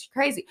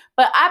crazy.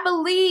 But I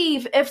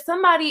believe if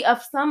somebody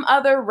of some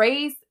other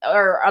race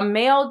or a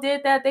male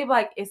did that, they'd be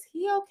like, is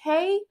he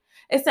okay?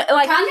 It's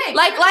like Kanye.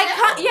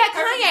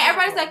 Kanye.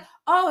 Everybody's like,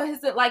 oh,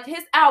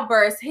 his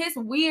outbursts, his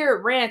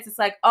weird rants. It's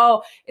like,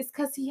 oh, it's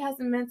because he has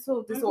a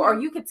mental disorder.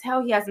 Or you could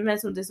tell he has a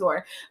mental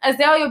disorder.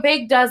 Azalea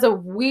Banks does a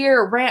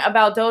weird rant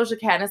about Doja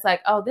Cat, and it's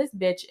like, oh, this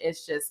bitch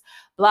is just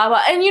blah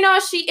blah. And you know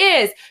she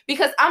is,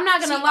 because I'm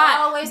not gonna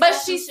lie, but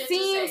she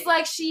seems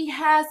like she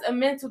has a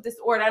mental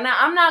disorder. Now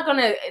I'm not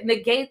gonna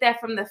negate that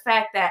from the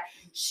fact that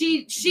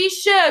she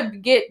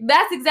should get.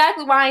 That's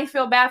exactly why I ain't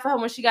feel bad for her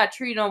when she got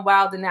treated on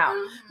Wild 'N Out.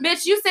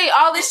 Bitch, you say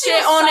all this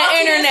shit on the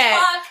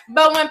internet,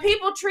 but when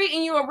people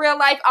treating you in real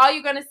life, all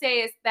you're gonna say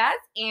is that's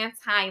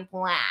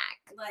anti-black.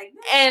 Like,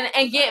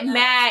 and get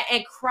mad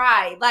and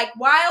cry. Like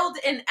Wild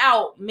 'N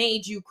Out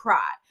made you cry.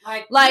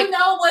 Like you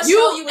know what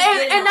show you was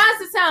getting and not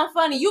to sound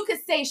funny, you could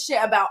say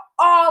shit about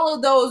all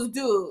of those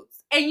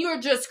dudes and you're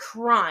just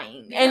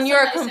crying and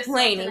you're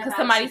complaining because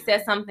somebody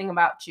said something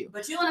about you.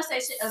 But you want to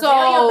say shit.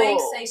 So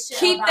Banks say shit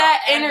keep about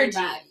that energy.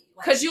 everybody.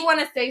 Because you want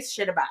to say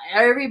shit about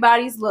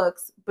everybody's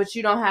looks, but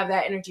you don't have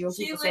that energy when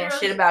people saying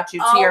shit about you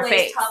to your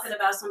face. Talking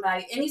about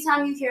somebody.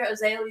 Anytime you hear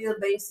Azalea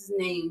Banks'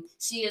 name,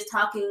 she is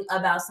talking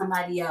about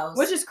somebody else.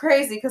 Which is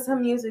crazy because her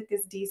music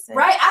is decent.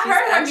 Right? I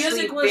heard her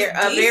music was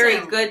a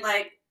very good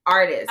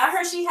artist. I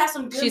heard she has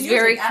some good She's music.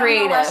 very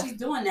creative. I don't know why she's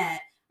doing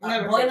that.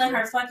 Boiling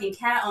her fucking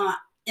cat on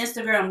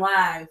Instagram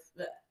Live.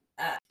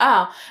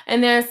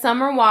 And there's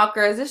Summer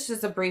Walker. This is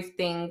just a brief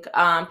thing.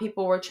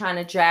 People were trying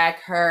to drag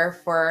her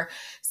for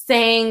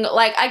saying,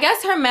 like, I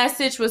guess her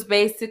message was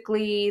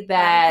basically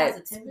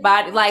that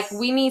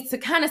we need to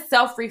kind of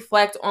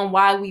self-reflect on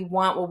why we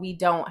want what we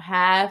don't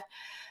have,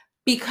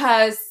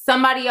 because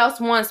somebody else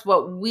wants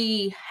what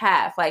we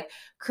have. Like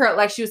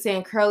she was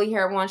saying, curly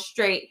hair wants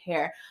straight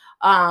hair.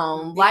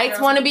 Lights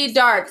want to be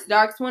darks.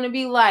 Darks want to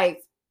be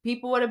lights.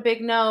 People with a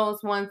big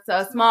nose wants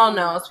a small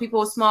nose. People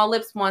with small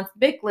lips wants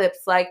big lips.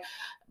 Like,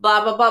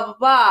 blah, blah, blah, blah,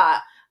 blah.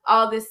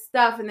 All this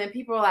stuff. And then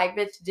people were like,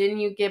 bitch, didn't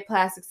you get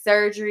plastic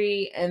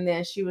surgery? And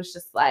then she was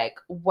just like,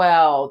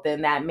 well,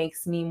 then that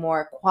makes me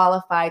more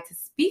qualified to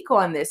speak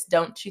on this,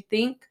 don't you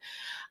think?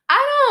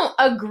 I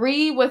don't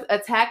agree with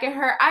attacking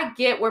her. I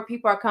get where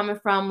people are coming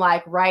from,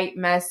 like right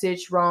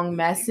message, wrong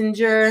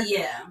messenger.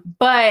 Yeah.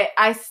 But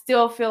I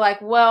still feel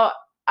like, well,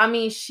 I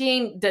mean, she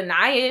ain't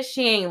deny it.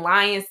 She ain't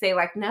lying, say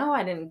like, no,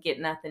 I didn't get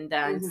nothing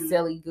done,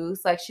 silly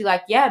goose. Like, she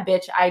like, yeah,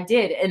 bitch, I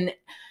did. And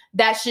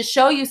that should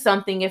show you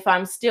something if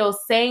I'm still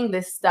saying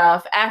this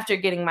stuff after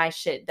getting my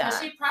shit done.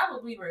 She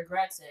probably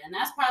regrets it. And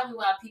that's probably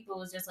why people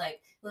was just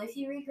like, well, if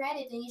you regret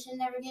it, then you should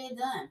never get it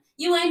done.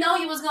 You ain't know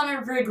you was going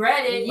to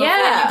regret it before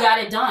you got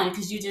it done,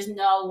 because you just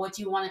know what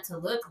you want it to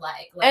look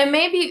like. And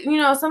maybe,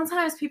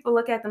 sometimes people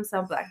look at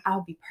themselves like,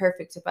 I'll be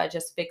perfect if I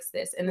just fix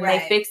this. And then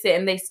they fix it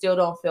and they still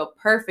don't feel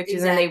perfect.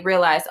 Exactly. And then they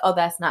realize, oh,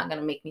 that's not going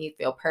to make me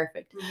feel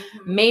perfect.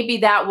 Mm-hmm. Maybe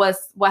that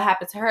was what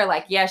happened to her.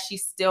 Like, yeah, she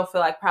still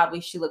feel like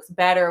probably she looks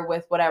better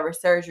with whatever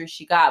surgery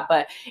she got,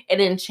 but it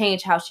didn't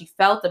change how she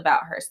felt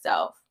about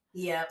herself.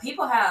 Yeah,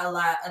 people had a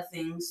lot of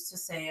things to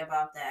say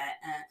about that,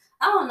 and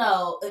I don't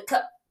know,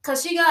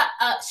 cause she got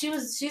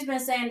she's been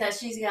saying that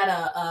she's got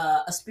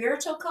a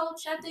spiritual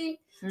coach, I think.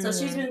 Mm-hmm. So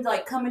she's been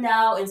like coming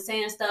out and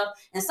saying stuff,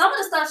 and some of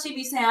the stuff she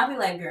be saying, I'll be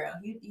like, girl,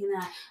 you're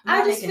not.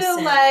 I just feel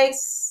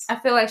sense. I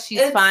feel like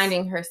she's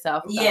finding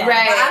herself. Yeah,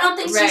 right. But I don't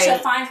think she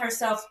should find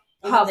herself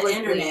on the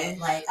internet.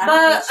 Like,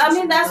 I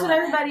mean, that's what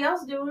everybody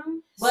else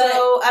doing. But,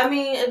 so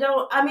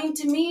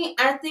to me,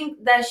 I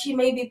think that she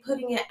may be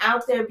putting it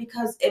out there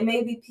because it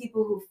may be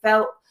people who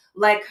felt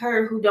like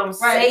her who don't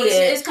say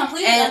it. It's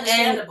completely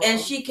understandable. And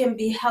she can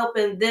be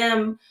helping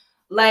them.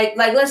 Like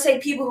let's say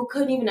people who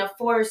couldn't even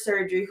afford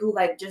surgery, who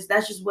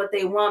that's just what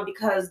they want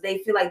because they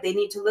feel like they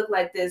need to look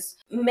like this.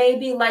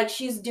 Maybe like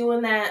she's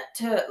doing that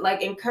to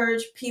like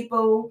encourage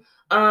people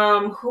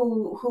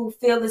who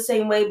feel the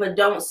same way but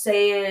don't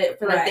say it,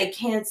 feel like they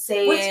can't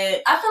say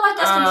it. I feel like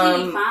that's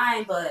completely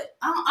fine, but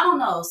I don't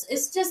know.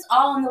 It's just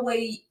all in the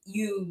way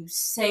you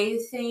say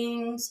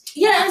things.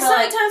 Yeah, and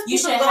sometimes like you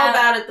should go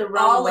about it the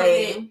wrong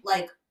way.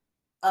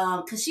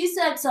 Because she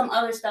said some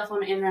other stuff on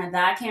the internet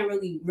that I can't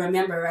really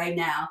remember right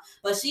now,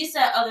 but she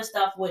said other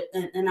stuff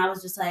and I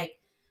was just like,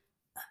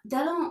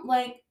 that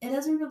it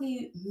doesn't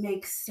really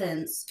make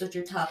sense what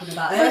you're talking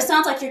about. It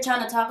sounds like you're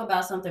trying to talk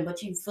about something,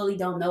 but you fully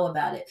don't know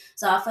about it.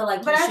 So I feel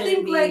like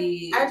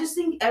I just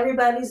think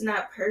everybody's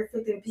not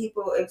perfect, and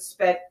people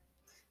expect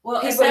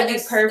people to be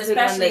perfect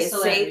when they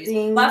say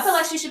things. But I feel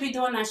like she should be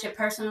doing that shit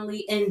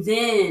personally, and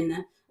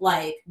then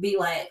be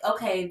like,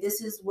 okay,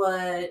 this is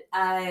what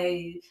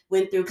I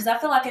went through. Because I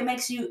feel like it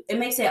makes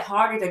it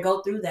harder to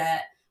go through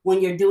that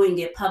when you're doing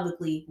it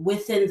publicly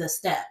within the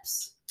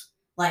steps.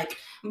 Like,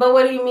 but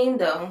what do you mean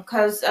though?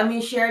 Because I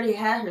mean, she already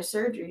had her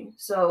surgery,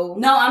 so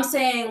no, I'm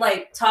saying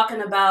like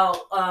talking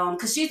about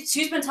because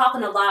she's been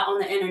talking a lot on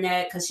the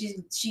internet because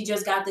she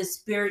just got this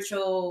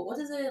spiritual, what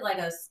is it, like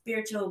a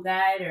spiritual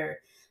guide or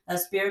a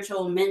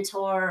spiritual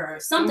mentor or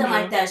something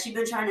like that. She's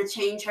been trying to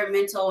change her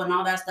mental and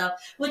all that stuff,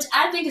 which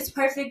I think is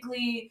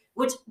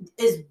which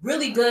is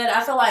really good.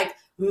 I feel like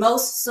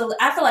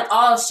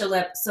all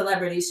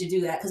celebrities should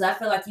do that because I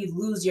feel like you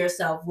lose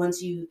yourself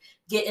once you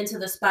get into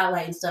the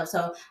spotlight and stuff.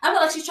 So I feel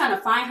like she's trying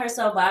to find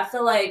herself, but I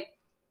feel like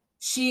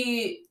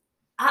I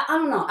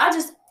don't know.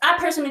 I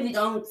personally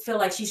don't feel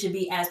like she should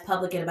be as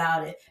public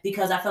about it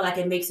because I feel like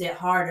it makes it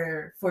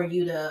harder for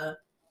you to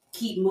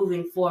keep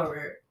moving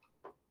forward.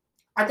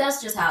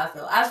 That's just how I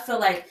feel. I feel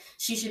like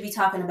she should be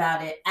talking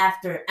about it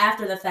after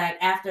the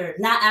fact,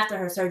 not after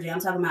her surgery. I'm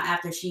talking about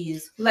after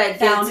she's like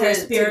found her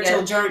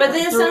spiritual journey. But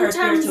then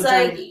sometimes,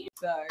 like,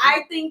 Sorry.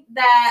 I think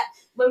that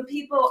when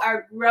people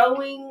are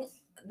growing,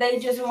 they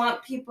just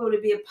want people to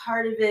be a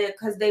part of it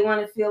because they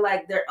want to feel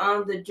like they're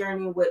on the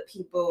journey with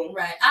people,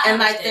 right? And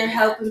like they're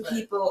helping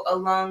people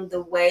along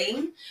the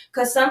way.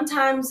 Because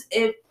sometimes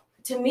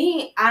to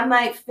me, I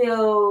might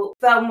felt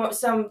more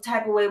some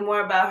type of way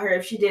more about her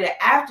if she did it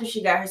after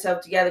she got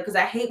herself together. Because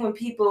I hate when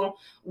people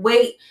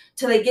wait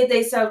till they get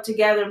themselves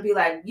together and be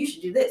like, "You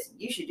should do this,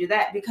 you should do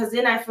that," because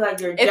then I feel like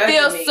you're. It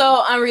feels me.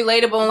 so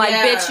unrelatable. And like,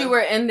 bitch, you were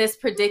in this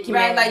predicament.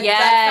 Right? Like,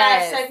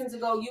 yes. like 5 seconds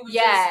ago, you were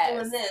just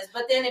doing this.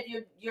 But then if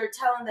you're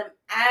telling them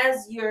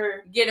as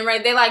you're getting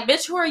ready, they like,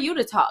 bitch, who are you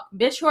to talk?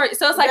 Bitch, who are?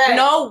 So it's like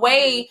no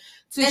way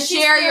to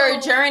share your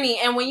journey.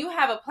 And when you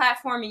have a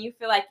platform and you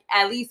feel like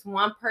at least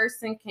one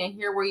person can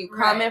hear where you're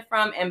coming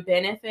from and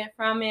benefit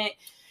from it,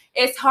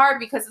 it's hard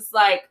because it's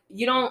like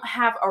you don't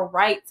have a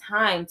right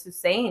time to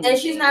say anything. And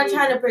she's not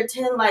trying to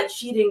pretend like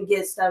she didn't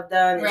get stuff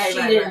done and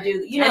she didn't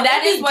do. You know, and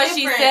that is what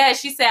she said.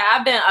 She said,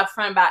 "I've been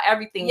upfront about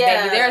everything,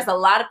 baby. There's a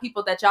lot of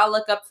people that y'all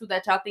look up to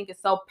that y'all think is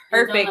so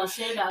perfect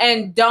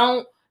and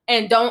don't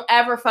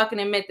ever fucking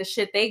admit the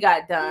shit they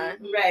got done."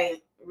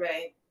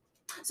 Right.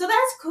 So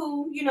that's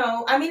cool, you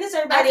know. I mean, it's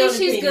everybody. I think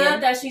she's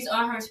good that she's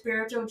on her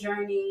spiritual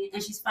journey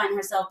and she's finding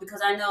herself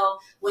because I know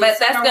but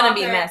that's gonna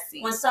be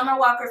messy. When Summer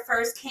Walker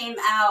first came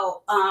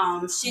out,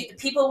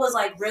 people was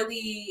like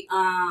really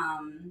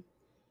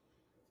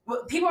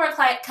people were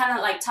like kind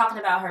of like talking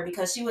about her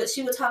because she would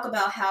talk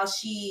about how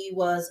she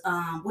was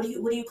what do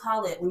you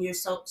call it when you're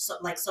so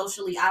like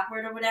socially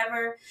awkward or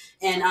whatever,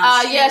 and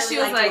she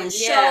was like doing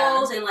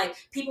shows and like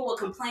people would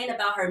complain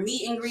about her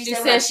meet and greets. She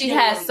said she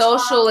had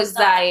social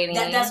anxiety.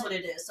 That's what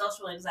it is,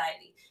 social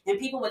anxiety. And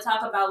people would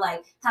talk about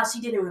like how she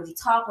didn't really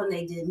talk when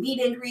they did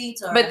meet and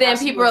greets. But then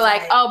people were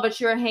like, "Oh, but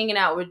you're hanging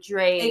out with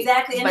Drake."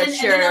 Exactly, and then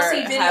they'll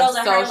see videos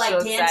of her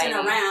like dancing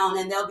around,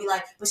 and they'll be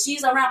like, "But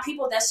she's around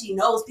people that she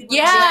knows." People.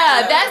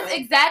 Yeah, that's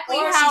exactly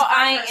how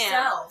I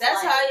am.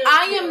 That's how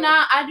I am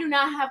not. I do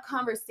not have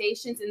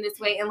conversations in this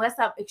way unless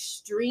I'm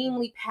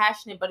extremely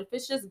passionate. But if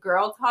it's just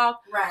girl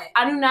talk, right,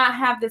 I do not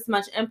have this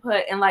much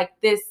input and like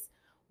this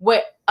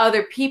with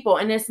other people,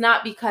 and it's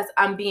not because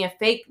I'm being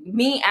fake.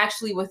 Me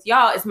actually with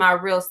y'all is my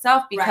real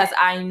self because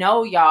I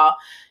know y'all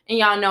and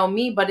y'all know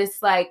me, but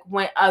it's like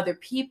when other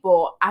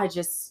people,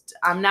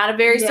 I'm not a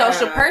very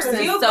social person,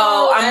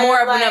 so I'm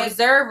more of an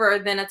observer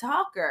than a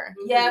talker.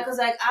 Yeah, because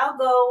like I'll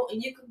go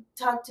and you can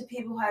talk to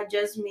people who I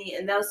just meet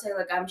and they'll say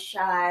like I'm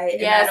shy. And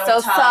yeah,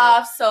 so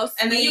soft, so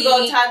sweet. And then you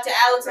go talk to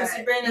Alex and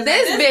Sabrina.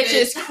 This bitch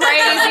is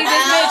crazy.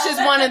 This bitch is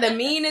one of the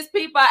meanest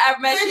people I ever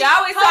met. She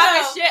always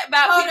talking shit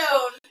about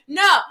people.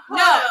 No. We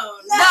gonna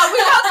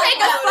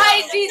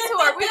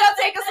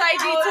take a slight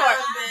detour.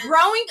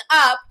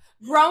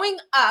 Growing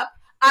up,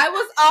 I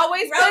was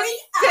always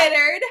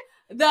considered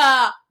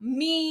the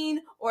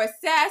mean or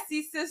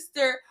sassy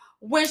sister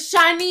when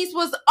Shanice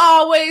was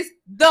always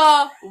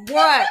the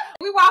one.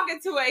 We walk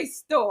into a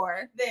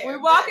store.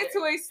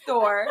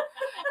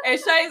 And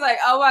Shanice's like,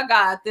 "Oh my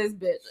God, this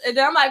bitch." And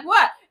then I'm like,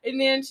 "What?"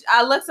 And then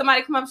I let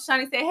somebody come up to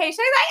Shani and say, "Hey." Shanice's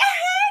like,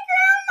 "Hey,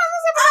 girl."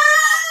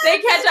 They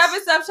catch up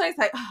and stuff. Shanice's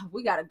like, "Oh,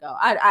 we gotta go.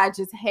 I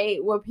just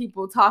hate when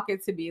people talking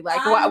to me.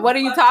 Like, what are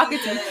you talking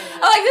to me?"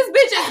 I'm like, "This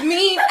bitch is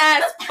mean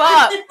as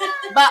fuck."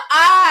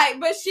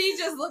 But she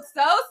just looks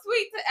so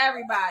sweet to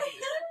everybody.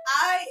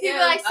 People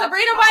like,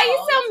 "Sabrina, why are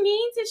you so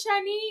mean to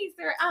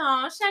Shanice?" Or,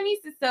 "Oh,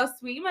 Shanice is so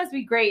sweet. It must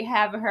be great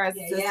having her as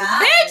a sister."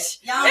 Bitch,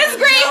 it's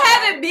great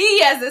having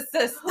me as a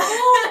sister.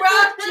 Who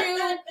brought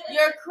you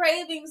your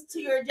cravings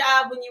to your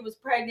job when you was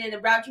pregnant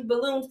and brought you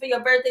balloons for your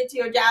birthday to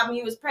your job when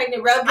you was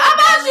pregnant? I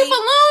bought you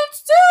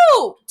balloons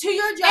too to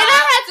your job, and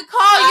I had to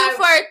call you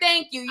for a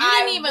thank you. You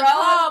didn't even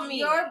call me.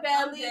 Your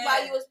belly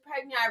while you was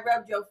pregnant. I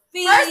rubbed your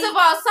feet. First of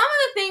all, some of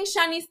the things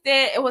Shanice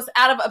did, it was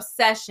out of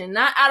obsession,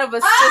 not out of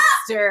a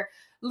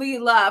sisterly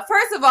love.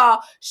 First of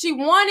all, she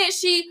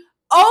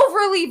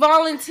overly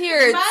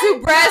volunteered to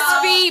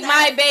breastfeed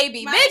my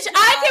baby. Bitch,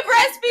 I can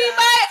breastfeed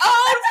my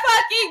own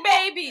fucking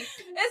baby.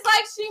 It's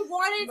like she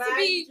wanted to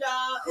be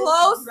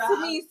close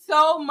to me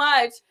so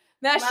much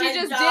that she My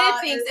just jaw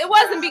did things. is It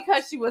wasn't dropped.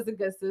 because she was a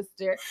good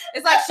sister.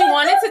 It's like she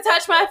wanted to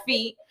touch my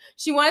feet.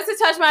 She wanted to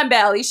touch my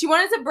belly. She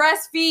wanted to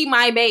breastfeed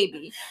my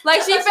baby.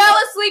 Like, she fell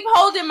asleep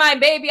holding my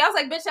baby. I was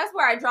like, bitch, that's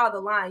where I draw the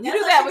line. You do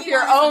that with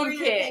your own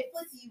kid.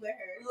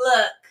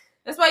 Look,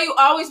 that's why you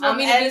always want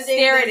me to be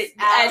staring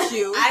at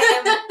you.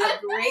 I am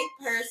a great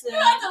person. You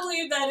have to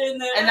leave that in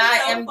there. And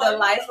That's I so am funny. the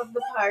life of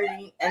the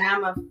party, and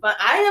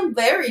I am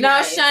very No,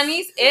 nice.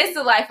 Shanice is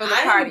the life of the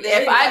I am party.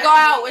 very If I nice. go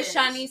out with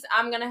Yes. Shanice,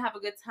 I'm gonna have a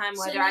good time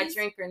whether I Shanice-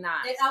 drink or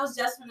not. I was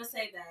just gonna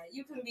say that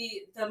you can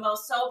be the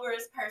most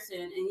soberest person,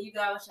 and you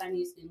go out with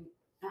Shanice, and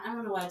I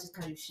don't know why I just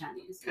called you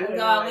Shanice. You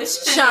go out with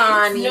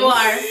Shanice.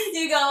 Noir.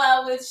 You go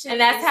out with Shanice, And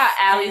that's how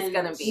Allie's and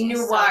gonna be. she's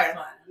so Noir.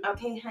 fun.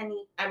 Okay,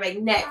 honey. All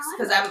right, next, I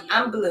because love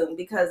I'm blue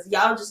because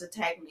y'all just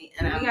attacked me,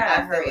 and We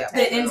gotta hurry up.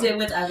 That ends it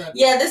with I love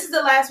you. Yeah, this is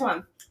the last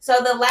one. So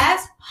the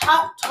last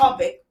hot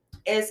topic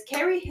is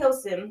Carrie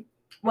Hilson.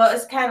 Well,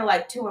 it's kind of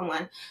like 2 in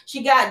 1.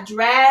 She got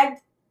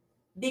dragged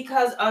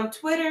because on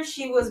Twitter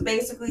she was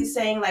basically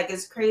saying like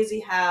it's crazy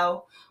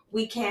how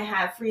we can't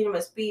have freedom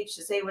of speech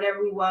to say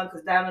whatever we want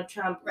because Donald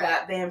Trump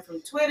got banned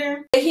from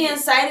Twitter. He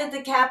incited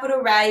the Capitol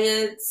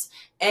riots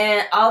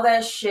and all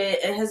that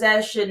shit, and his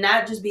ass should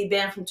not just be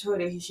banned from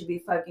Twitter. He should be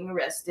fucking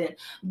arrested.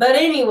 But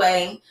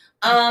anyway,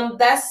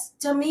 that's,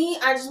 to me,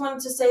 I just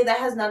wanted to say that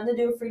has nothing to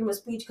do with freedom of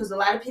speech because a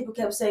lot of people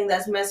kept saying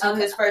that's messing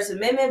with his First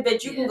Amendment,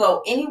 but you can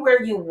go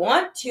anywhere you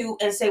want to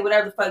and say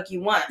whatever the fuck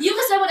you want. You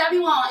can say whatever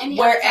you want on any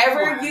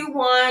Wherever you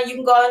want. You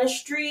can go on the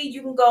street.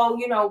 You can go,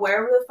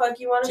 wherever the fuck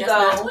you want to go.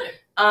 Not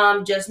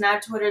Twitter. Just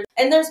not Twitter.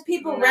 And there's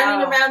people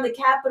running around the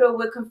Capitol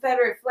with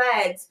Confederate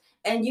flags,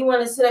 and you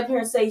want to sit up here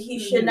and say he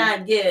should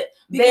not get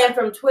banned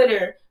from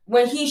Twitter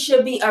when he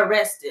should be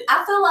arrested.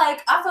 I feel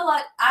like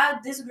I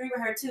disagree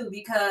with her too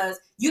because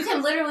you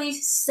can literally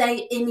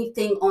say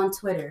anything on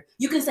Twitter.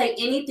 You can say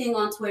anything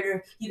on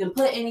Twitter. You can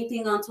put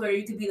anything on Twitter.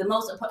 You could be the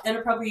most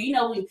inappropriate. You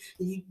know, when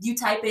you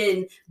type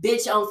in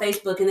bitch on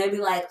Facebook and they'll be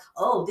like,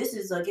 oh, this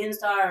is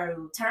against our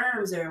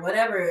terms or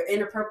whatever,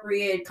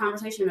 inappropriate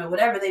conversation or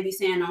whatever they be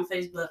saying on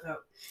Facebook.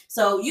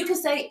 So you can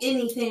say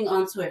anything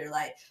on Twitter.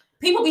 Like,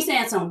 people be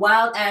saying some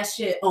wild ass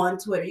shit on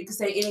Twitter. You can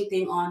say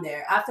anything on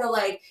there. I feel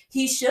like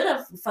he should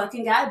have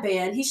fucking got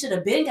banned. He should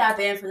have been got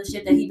banned for the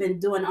shit that he been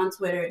doing on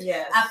Twitter.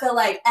 Yes. I feel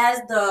like as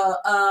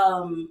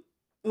the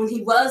when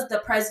he was the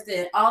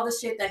president, all the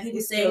shit that he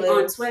was saying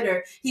on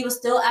Twitter, he was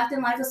still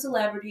acting like a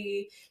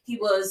celebrity. He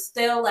was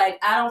still like,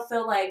 I don't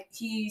feel like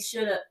he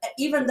should have,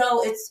 even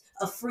though it's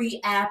a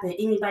free app and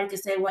anybody can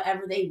say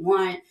whatever they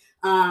want.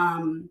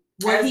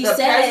 What he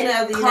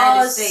said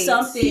caused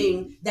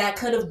something that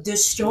could have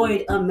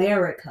destroyed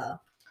America.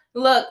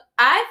 Look,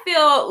 I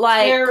feel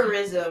like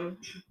terrorism.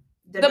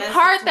 The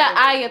part that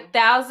I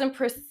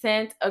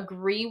 1,000%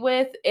 agree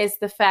with is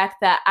the fact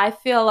that I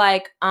feel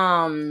like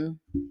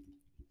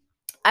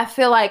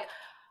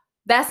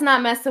that's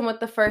not messing with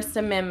the First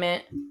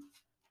Amendment.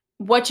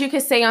 What you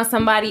could say on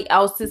somebody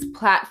else's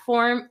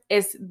platform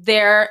is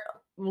their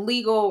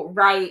legal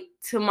right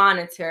to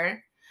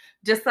monitor.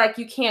 Just like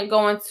you can't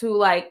go into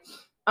like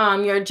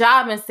your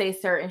job and say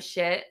certain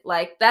shit.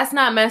 Like, that's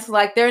not messing.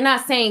 Like, they're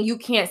not saying you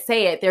can't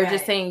say it. They're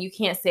just saying you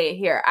can't say it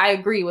here. I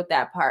agree with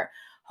that part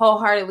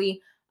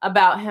wholeheartedly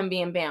about him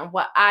being banned.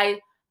 What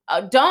I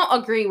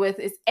don't agree with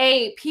is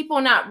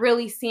people not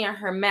really seeing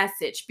her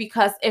message,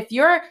 because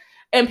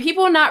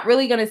people not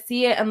really going to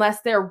see it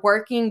unless they're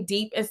working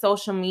deep in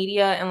social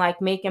media and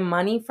like making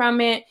money from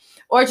it,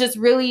 or just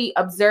really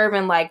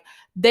observing, like,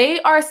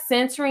 they are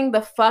censoring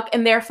the fuck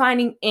and they're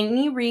finding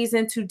any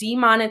reason to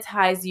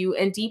demonetize you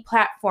and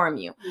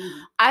deplatform you.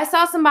 I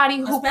saw somebody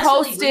who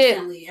posted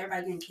recently,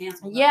 everybody getting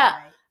canceled. Yeah.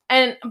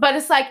 But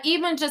it's like,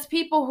 even just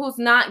people who's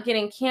not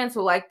getting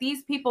canceled, like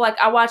these people, like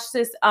I watched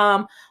this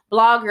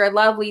blogger,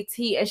 Lovely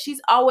T, and she's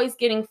always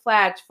getting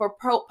flagged for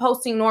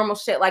posting normal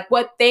shit, like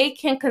what they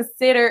can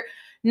consider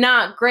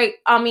not great.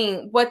 I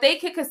mean, what they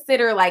could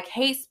consider like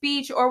hate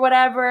speech or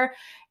whatever.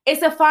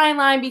 It's a fine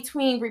line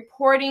between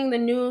reporting the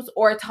news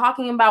or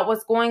talking about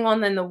what's going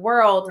on in the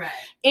world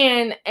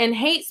and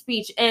hate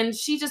speech. And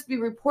she just be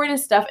reporting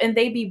stuff and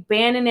they be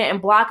banning it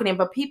and blocking it.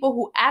 But people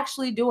who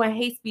actually doing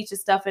hate speech and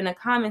stuff in the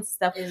comments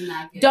and stuff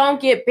don't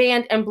get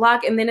banned and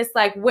blocked. And then it's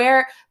like,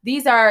 where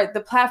these are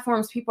the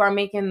platforms people are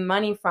making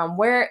money from.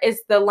 Where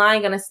is the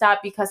line going to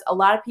stop? Because a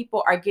lot of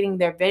people are getting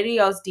their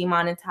videos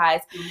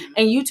demonetized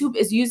and YouTube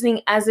is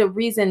using as a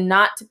reason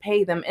not to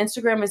pay them.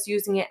 Instagram is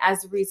using it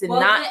as a reason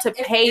not to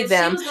pay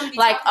them.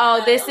 Like,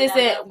 oh, this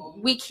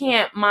isn't, we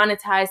can't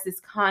monetize this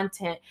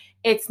content.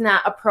 It's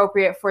not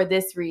appropriate for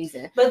this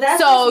reason. But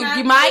that's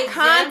my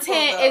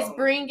content is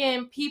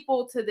bringing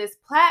people to this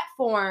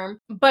platform,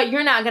 but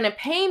you're not going to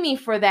pay me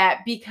for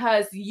that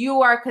because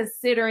you are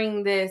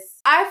considering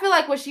this. I feel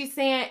like what she's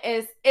saying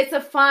is it's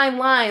a fine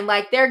line.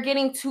 Like, they're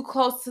getting too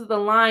close to the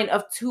line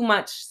of too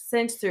much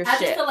censorship. I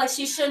just feel like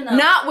she shouldn't have.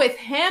 Not with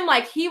him.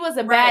 Like, he was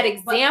a bad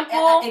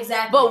example.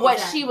 But what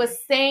she was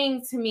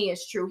saying to me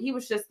is true. He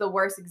was just the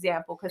worst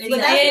example because he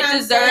did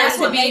deserve that's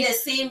to what be. Made it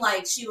seem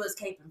like she was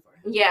caping for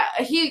him. Yeah,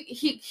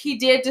 he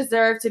did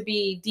deserve to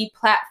be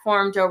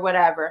deplatformed or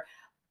whatever.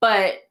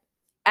 But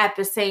at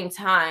the same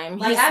time.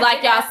 Like, He's I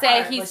like get y'all that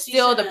say, part, he's but she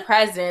still the shouldn't-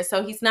 president,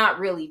 so he's not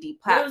really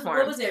What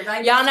deplatformed. was it,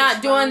 right? Y'all Message,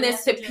 not doing wrong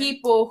this to messenger?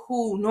 people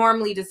who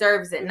normally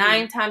deserves it. Mhm.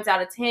 9 times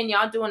out of 10,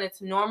 y'all doing it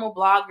to normal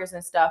bloggers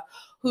and stuff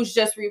who's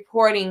just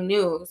reporting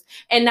news.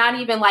 And not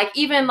even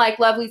like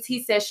Lovely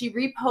T said, she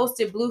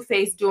reposted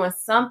Blueface doing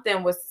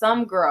something with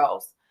some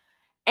girls,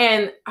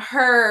 and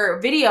her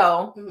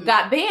video Mhm.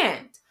 got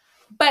banned.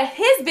 But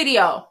his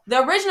video,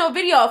 the original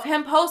video of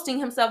him posting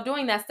himself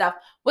doing that stuff,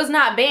 was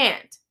not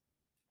banned.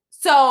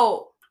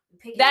 So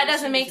Picking that and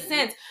doesn't make choosing.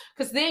 sense,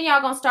 because then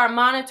y'all gonna start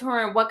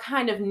monitoring what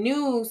kind of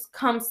news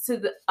comes to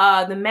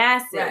the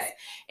masses, Right.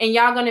 and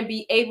y'all gonna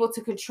be able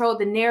to control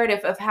the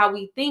narrative of how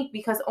we think,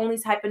 because only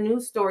type of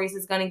news stories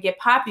is gonna get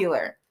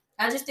popular.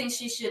 I just think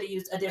she should have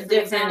used a A different,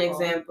 different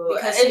example.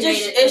 because It she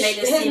just made it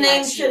his seem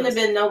name like she shouldn't was-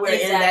 have been nowhere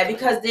in that, Exactly.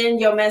 because then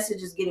your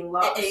message is getting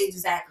lost.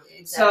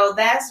 Exactly. So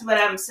that's what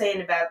I'm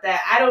saying about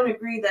that. I don't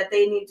agree that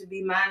they need to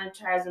be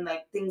monetizing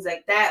like things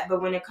like that,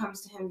 but when it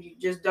comes to him, you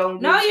just don't.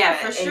 No, use yeah,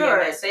 that for in your sure.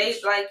 message.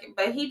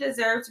 But he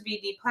deserves to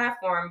be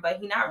deplatformed, but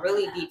he not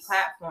really Yes.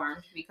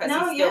 deplatformed, because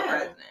No, he's still yeah.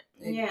 president.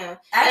 Yeah,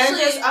 Actually,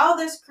 and just all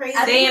this crazy.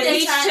 I They think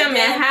impeached trying- him they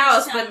in impeached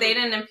House, him. but they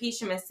didn't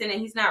impeach him in Senate.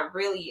 He's not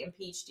really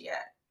impeached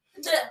yet.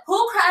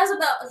 Who cries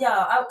about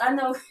y'all? I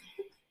know,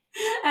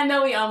 I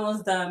know we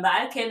almost done, but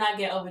I cannot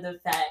get over the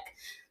fact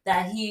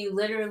that he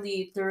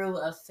literally threw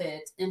a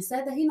fit and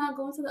said that he's not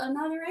going to the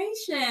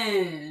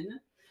inauguration.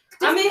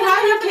 I mean, Just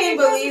how you because can't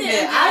he's believe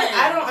president it? I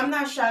again. don't. I'm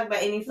not shocked by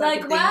any fucking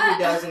Like, thing why?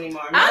 he does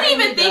anymore. I don't Nothing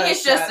even he think does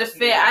it's just a shocks fit.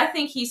 me. I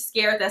think he's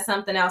scared that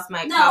something else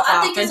might No, pop I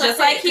off. think it's And a just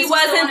fit, like he 'cause don't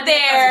wasn't wanna be the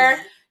there,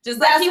 president. just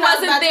That's like he what I was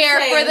wasn't about to there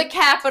say. for the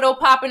Capitol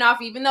popping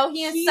off, even though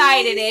he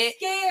incited it.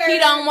 Scared. He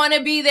don't want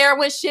to be there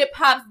when shit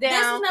pops This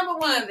down. is number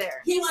one.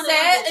 either. He One of them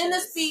said in the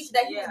bitches. speech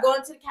that he was Yeah.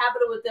 going to the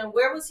Capitol with them.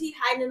 Where was he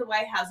hiding in the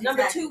White House?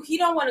 Number Exactly. two, he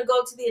don't want to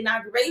go to the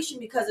inauguration,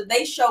 because if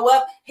they show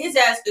up, his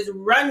ass is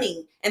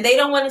running, and they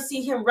don't want to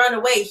see him run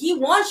away. He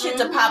wants shit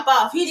to Mhm. pop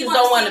off. He just wants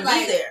don't want seem to be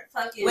like there.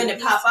 fucking when it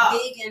he's pop off.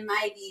 big and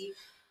mighty.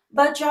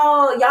 But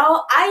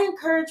y'all, I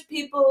encourage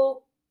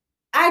people.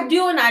 I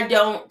do and I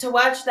don't to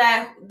watch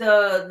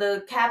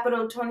the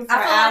Capitol 24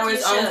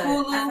 hours on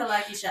Hulu. I feel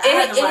like you should. I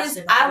haven't watched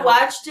it. but I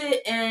watched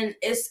it and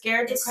it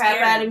scared the It's crap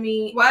scary. out of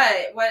me. What?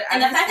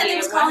 And the fact that they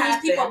was calling these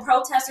people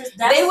protesters,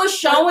 They were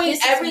showing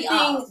pisses me everything.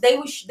 off.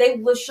 They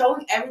were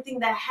showing everything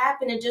that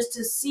happened, and just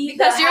to see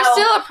Because you're how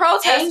still a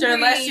protester angry-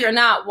 unless you're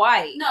not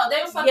white. No,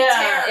 they were fucking Yeah.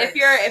 terrorists. If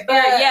you're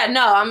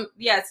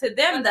to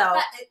them But the though,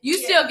 fact- you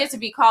yeah. still get to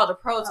be called a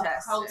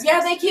protester. protester.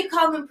 Yeah, they keep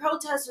calling them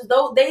protesters,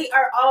 though they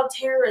are all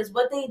terrorists.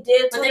 What they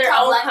did to But they their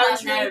call own Black Lives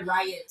country. Matter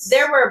riots.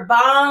 There were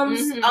bombs.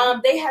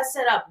 Mhm. They had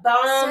set up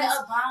bombs. Set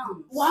up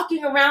bombs.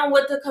 Walking around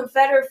with the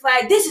Confederate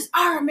flag. This is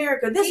our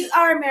America. This is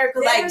our America.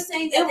 They Like, were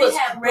saying it that they was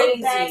had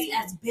crazy. book bags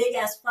as big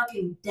as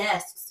fucking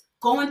desks,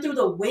 going through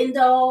the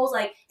windows,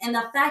 like, and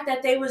the fact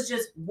that they was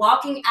just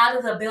walking out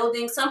of the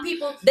building. Some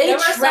people they there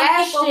were some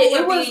trashed people it. who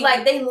It were was being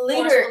like they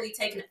littered. forcefully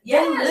taken.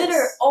 They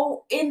litter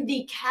in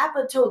the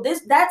Capitol. That's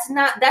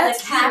The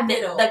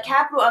Capitol. the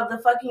capital of the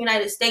fucking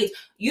United States.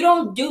 You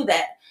don't do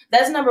that.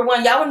 That's number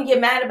one. Y'all want to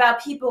get mad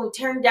about people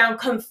tearing down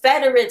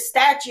Confederate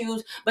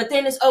statues, but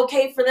then it's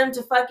okay for them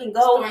to fucking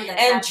go Storm the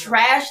and Capitol.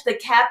 trash the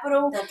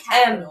Capitol The and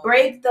Capitol.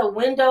 break the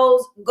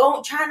windows.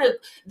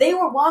 They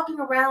were walking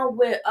around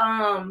with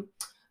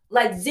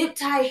like zip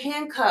tie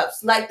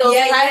handcuffs, like those.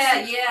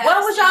 Yeah.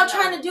 What was y'all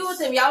trying to do with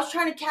them? Y'all was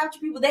trying to capture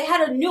people. They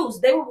had a noose.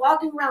 They were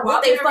walking around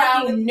with their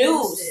fucking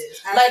noose.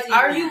 Like,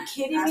 are you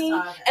kidding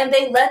me? And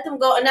they let them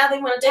go, and now they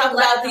want to They talk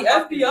let about the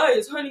them FBI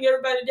is hunting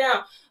everybody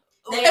down.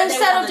 They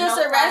Instead were of just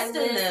on the no-fly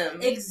arresting list. them.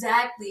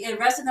 Exactly.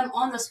 Arrested them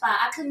on the spot.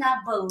 I could not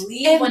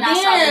believe And when I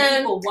saw the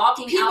then people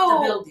walking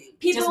out the building.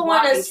 people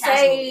wanna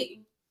say,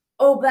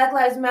 oh, Black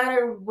Lives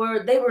Matter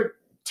they were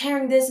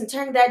tearing this and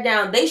tearing that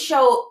down. They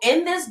show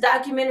in this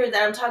documentary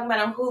that I'm talking about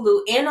on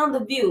Hulu and on The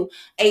View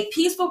a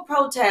peaceful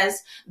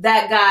protest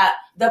that got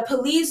the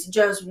police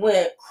just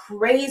went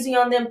crazy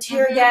on them,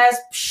 tear Mhm. gas,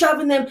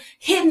 shoving them,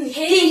 hitting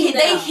them.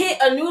 They hit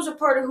a news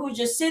reporter who was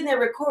just sitting there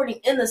recording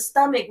in the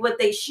stomach with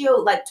their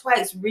shield like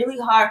twice really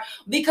hard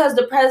because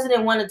the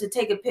president wanted to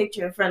take a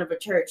picture in front of a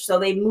church. So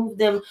they moved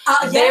them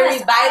very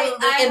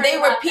violently, and they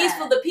were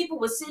peaceful. The people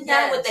were sitting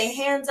down with their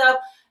hands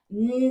up.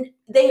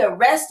 They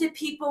arrested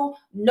people,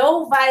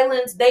 no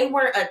violence. They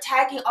weren't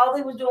attacking. All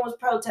they was doing was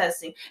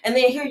protesting. And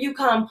then here you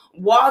come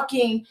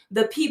walking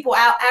the people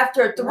out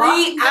after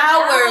 3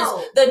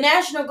 hours. The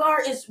National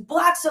Guard is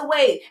blocks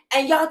away,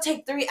 and y'all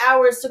take 3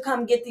 hours to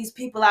come get these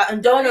people out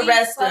and don't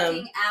arrest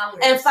them.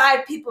 And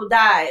 5 people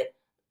died.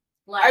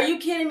 Like, are you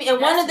kidding me? And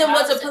one of them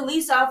was a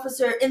police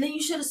officer, and then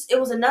it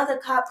was another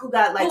cop who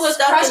got like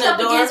stuck in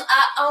the door.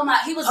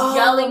 He was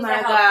yelling for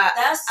help. God.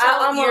 That's so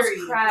I almost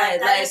eerie.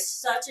 cried. That is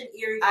such an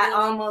eerie feeling. I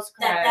almost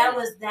cried. That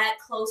was that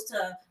close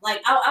to,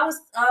 like, I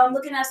was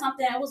looking at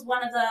something. It was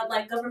one of the,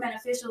 like, government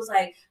officials,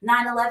 like,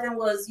 9/11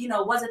 was,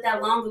 wasn't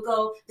that long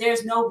ago.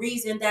 There's no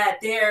reason that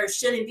there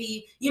shouldn't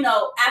be,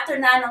 after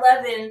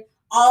 9/11,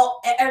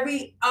 all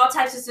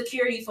types of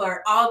security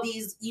for all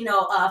these,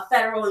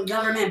 federal and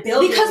government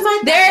buildings. Because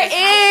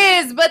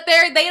but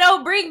they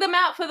don't bring them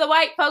out for the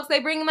white folks. They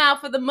bring them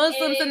out for the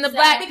Muslims and the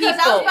black people. Because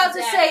I was about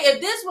to say,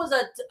 if this was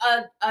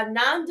a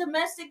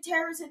non-domestic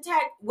terrorist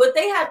attack, would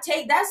they have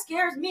take? That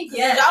scares me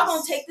because y'all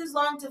gonna take this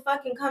long to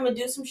fucking come and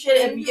do some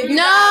shit. If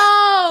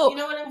no, you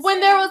know what I'm saying? When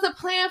there was a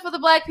plan for the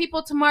black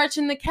people to march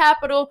in the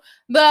Capitol,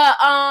 the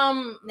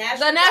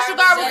National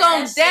Guard was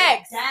on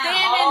deck,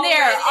 standing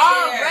there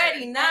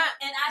already.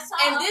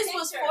 And this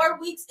was 4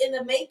 weeks in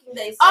the making.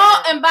 They said.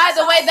 Oh, and by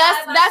the way,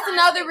 that's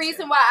another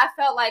reason why I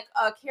felt like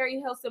Carrie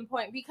Hilson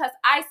point, because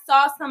I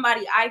saw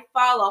somebody I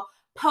follow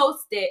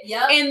post it,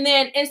 and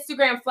then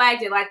Instagram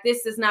flagged it like,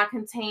 this does not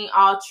contain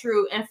all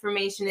true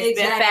information. It's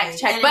been fact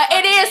checked, but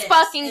it is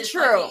fucking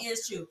true. It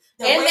is true.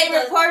 And they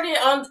reported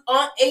on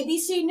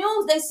ABC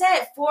News. They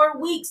said 4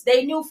 weeks.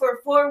 They knew for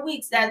 4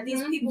 weeks that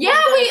these people.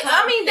 Yeah,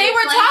 they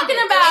were talking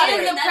about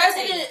it. And the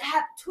president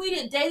had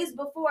tweeted days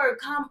before,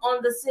 "Come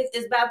on the 6th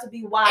is about to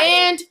be wild."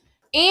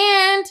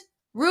 And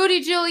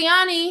Rudy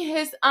Giuliani,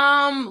 his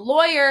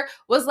lawyer,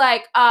 was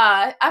like,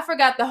 I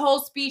forgot the whole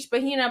speech,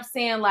 but he ended up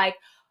saying like,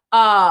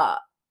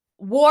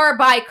 war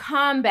by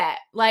combat,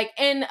 like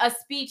in a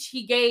speech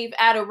he gave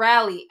at a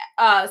rally.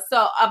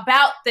 So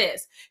about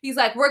this, he's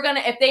like, we're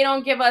gonna, if they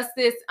don't give us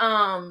this,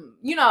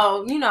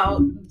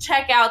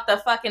 check out the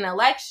fucking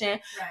election,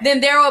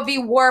 then there will be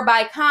war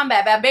by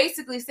combat. By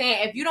basically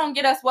saying, if you don't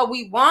get us what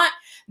we want,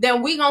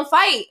 then we gonna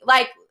fight.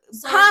 Like,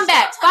 so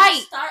combat,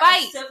 fight,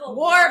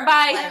 war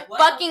by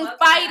fucking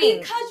fighting.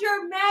 Because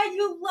you're mad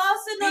you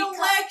lost an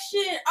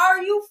election.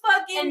 Are you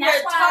fucking and that's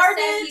retarded? Why I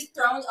said he's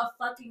throwing a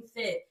fucking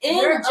fit.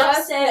 You're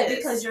upset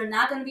because you're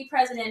not going to be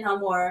president no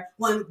more.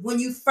 When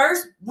you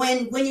first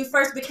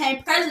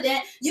became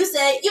president, you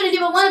said you didn't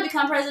even want to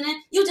become president.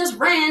 You just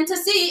ran to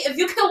see if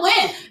you could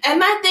win.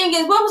 And my thing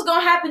is, what was going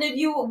to happen if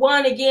you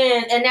won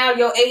again and now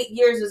your 8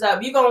 years is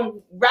up? You going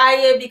to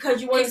riot because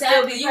you want to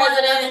still be president? You want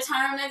another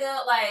term,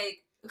 nigga? Like.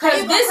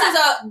 Because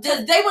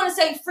they want to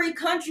say free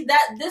country.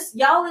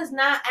 Y'all is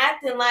not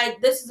acting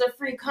like this is a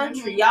free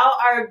country. Mm-hmm.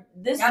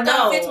 Y'all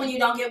don't fit when you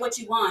don't get what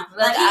you want.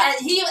 Like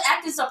he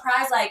acted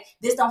surprised, like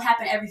this don't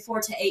happen every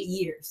 4 to 8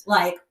 years.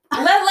 Like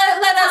let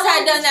us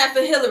have done that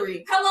for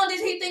Hillary. How long did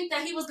he think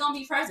that he was gonna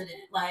be president?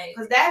 Like,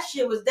 because that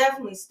shit was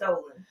definitely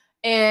stolen.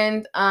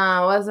 And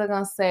what was I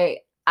gonna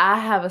say? I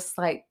have a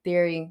slight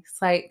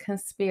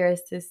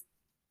conspiracist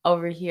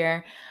over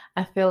here.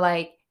 I feel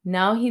like.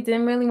 No, he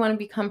didn't really want to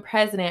become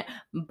president,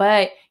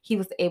 but he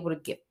was able to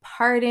get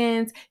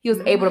pardons. He was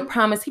able to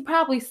promise. He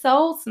probably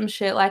sold some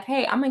shit like,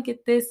 hey, I'm going to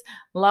get this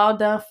law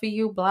done for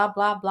you, blah,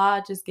 blah,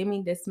 blah. Just give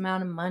me this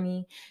amount of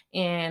money.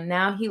 And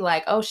now he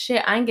like, oh,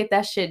 shit, I ain't get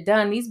that shit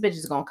done. These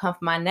bitches going to come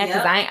for my neck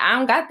because I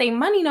don't got their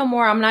money no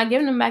more. I'm not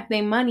giving them back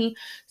their money.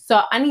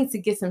 So I need to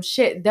get some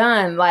shit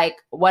done. Like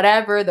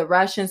whatever, the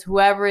Russians,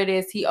 whoever it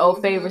is, he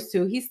owed favors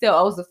to. He still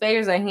owes the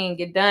favors that he ain't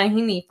get done.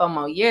 He need 4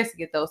 more years to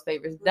get those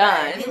favors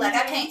done. Right. He like,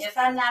 I can't, if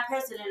I'm not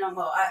president no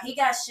more. He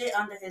got shit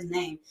under his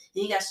name.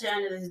 He got shit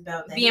under his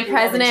belt. Being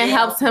president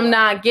helps him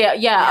not get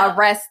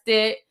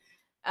arrested.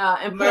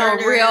 And put on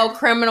real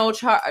criminal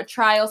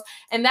trials.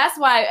 And that's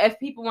why, if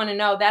people want to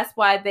know, that's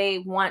why they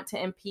want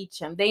to impeach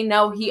him. They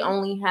know he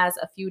only has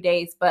a few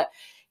days, but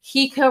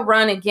he could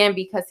run again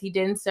because he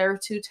didn't serve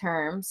 2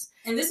 terms.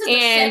 And this is the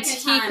second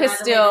time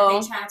that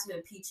they tried to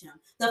impeach him.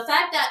 The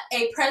fact that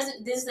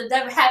this has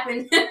never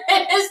happened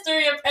in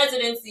history of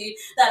presidency,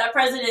 that a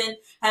president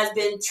has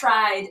been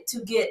tried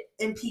to get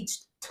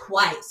impeached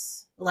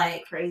twice.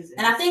 Like, crazy.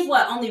 And I think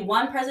only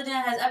one president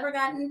has ever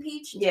gotten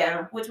impeached?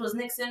 Yeah. Which was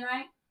Nixon,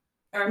 right?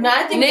 No,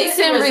 I think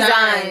Nixon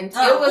resigned.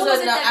 Oh, it was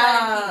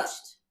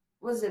impeached?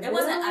 Was it? It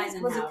wasn't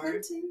Eisenhower. Was it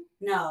Clinton?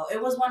 No,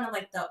 it was one of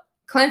like the.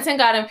 Clinton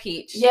got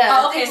impeached. Yeah.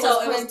 Oh, okay,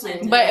 so it was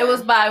Clinton. But it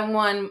was by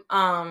one.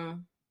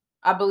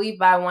 I believe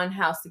by one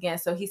house again.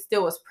 So he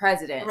still was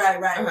president.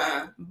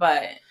 Right.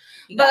 But.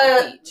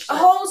 The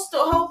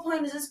whole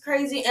point is just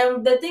crazy,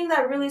 and the thing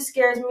that really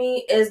scares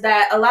me is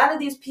that a lot of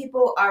these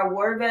people are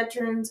war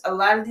veterans. A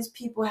lot of these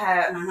people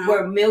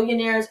were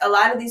millionaires. A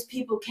lot of these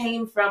people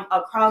came from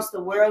across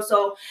the world,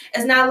 so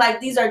it's not like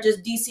these are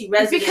just DC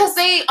residents. Because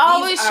they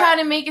always try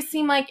to make it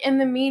seem like in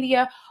the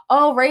media,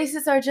 oh,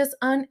 racists are just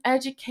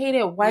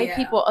uneducated white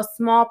people, a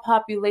small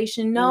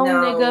population. No,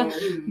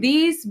 nigga.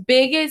 These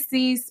bigots,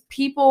 these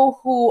people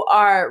who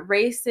are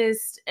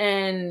racist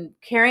and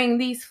carrying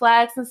these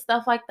flags and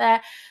stuff like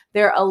that,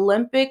 they're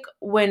Olympic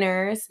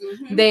winners.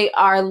 Mm-hmm. They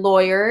are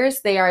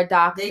lawyers. They are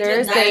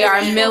doctors. They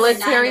are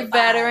military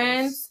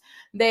veterans.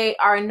 They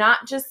are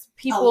not just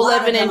people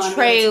living in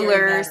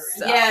trailers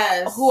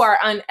who are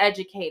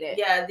uneducated.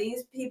 Yeah,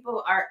 these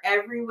people are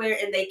everywhere,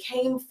 and they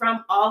came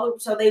from all over.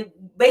 So they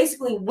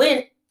basically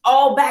went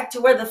all back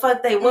to where the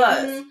fuck they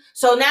was. Mm-hmm.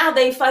 So now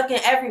they fucking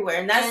everywhere,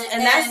 and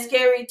that's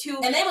scary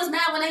too. And they was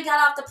mad when they got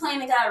off the plane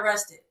and got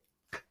arrested.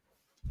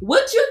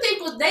 What you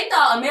think they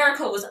thought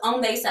America was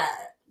on their side?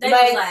 They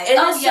like, was like, and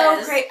oh, it's yes.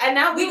 so crazy. And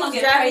now we gonna was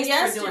get driving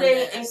praised for doing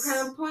yesterday in this.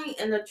 Crown Point,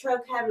 and the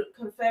truck had a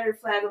Confederate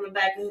flag on the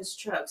back of his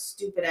truck.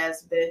 Stupid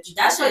ass bitch.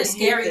 That shit I is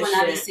fucking hate scary this when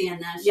I be shit. seeing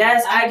that shit.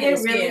 Yes, I I be get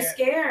getting really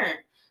scared,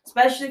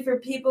 especially for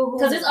people who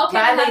because it's okay to by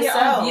have your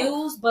themselves. own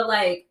views, but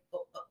like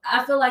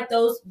I feel like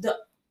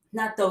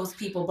not those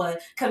people,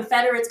 but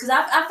Confederates, because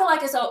I feel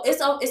like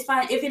it's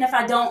fine even if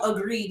I don't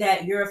agree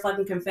that you're a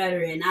fucking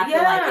Confederate and I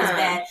feel like it's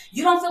bad.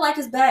 You don't feel like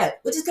it's bad,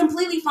 which is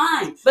completely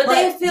fine. But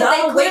they feel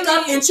y'all they wake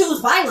up clearly- and choose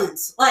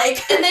violence,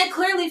 like, and they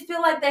clearly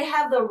feel like they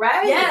have the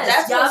right. Yes,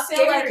 That's y'all what's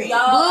feel like scary.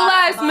 y'all Blue are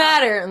lives fine.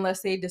 matter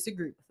unless they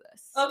disagree with us.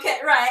 Okay,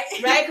 right.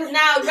 Right, because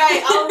now,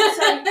 right, all of a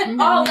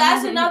sudden, oh,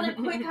 that's another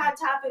quick hot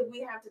topic we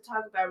have to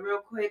talk about real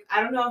quick.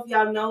 I don't know if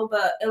y'all know,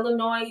 but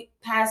Illinois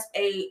passed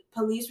a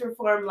police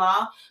reform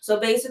law. So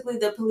basically,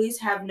 the police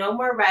have no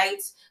more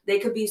rights. They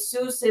could be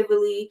sued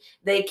civilly.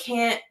 They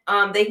can't.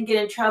 They can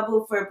get in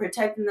trouble for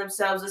protecting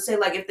themselves. Let's say,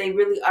 like, if they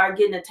really are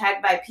getting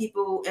attacked by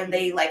people and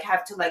they like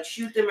have to like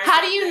shoot them. Or How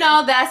something. do you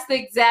know that's the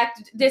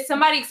exact? Did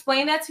somebody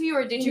explain that to you,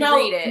 or did you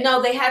read it?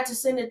 No, they had to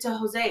send it to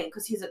Jose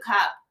because he's a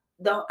cop.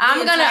 I'm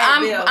just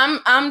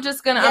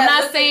gonna. Yeah, I'm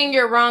not look saying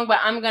you're wrong,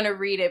 but I'm gonna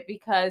read it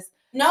because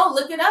No,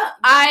 look it up.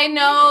 I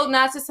know,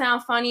 not to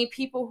sound funny,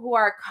 people who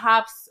are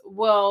cops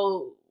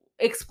will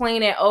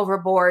explain it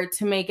overboard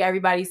to make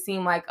everybody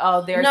seem like,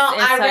 oh, they're in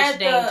such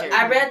danger.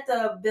 I read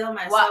the bill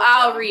myself. Well,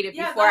 I'll though. read it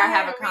Yeah, before go I ahead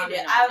have a and read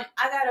comment it. on it.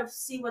 I gotta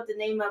see what the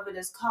name of it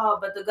is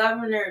called, but the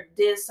governor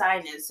did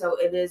sign it, so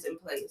it is in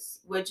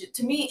place. Which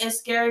to me is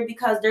scary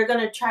because they're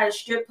gonna try to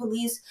strip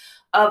police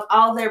of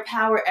all their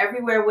power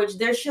everywhere, which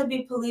there should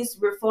be police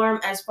reform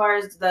as far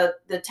as the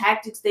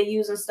tactics they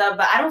use and stuff.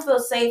 But I don't feel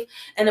safe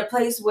in a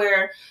place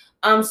where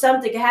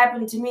something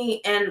happened to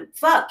me and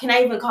fuck, can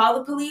I even call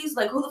the police?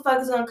 Like, who the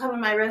fuck is gonna come to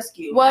my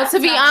rescue? Well,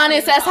 to be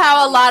honest, that's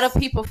how a lot of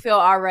people feel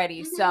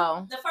already. Mm-hmm.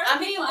 So the first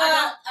people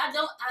I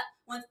don't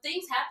when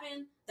things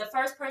happen, the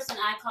first person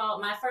I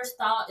call, my first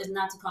thought is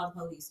not to call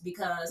the police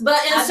because. But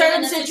in I've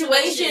certain been in a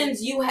situations,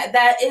 situation-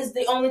 that is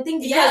the only thing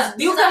because Yeah,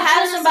 you because could I've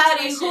have been in a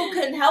somebody who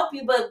situation- can help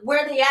you, but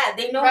where they at?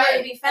 They know where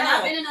to be And found.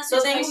 I've been in a So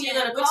then situation, who you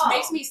gonna which call?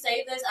 makes me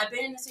say this. I've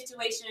been in a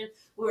situation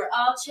we were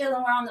all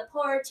chilling, we're on the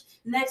porch,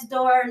 next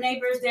door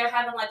neighbors, they're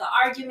having like an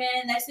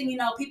argument. Next thing you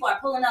know, people are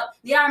pulling up.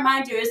 Yeah, I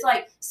remind you, it's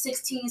like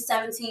 16,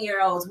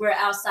 17-year-olds. We're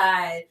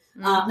outside.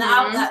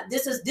 Now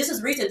this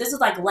is recent. This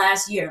is like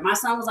last year. My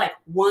son was like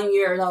 1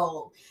 year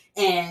old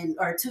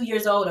or 2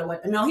 years old or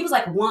what? No, he was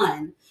like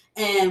 1.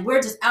 And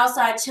we're just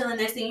outside chilling.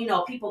 Next thing you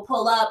know, people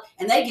pull up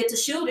and they get to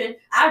shooting.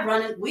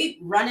 We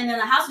running in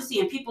the house. We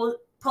seeing people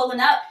pulling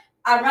up.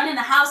 I run in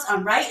the house.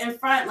 I'm right in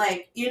front,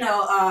 like,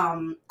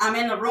 I'm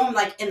in the room,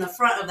 like in the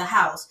front of the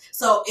house.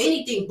 So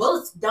anything,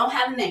 bullets don't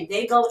have a name.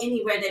 They go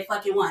anywhere they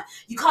fucking want.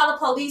 You call the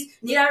police.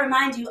 Need I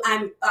remind you,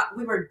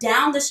 we were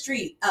down the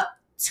street,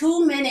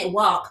 2-minute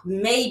walk,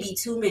 maybe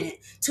 2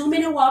 minutes.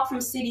 2-minute walk from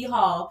City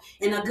Hall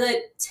and a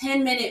good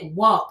 10-minute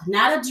walk,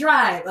 not a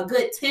drive, a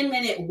good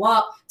 10-minute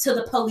walk to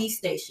the police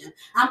station.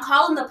 I'm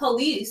calling the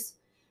police.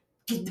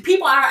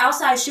 People are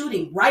outside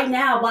shooting right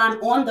now while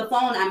I'm on the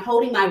phone. I'm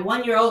holding my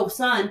 1-year-old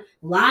son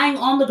lying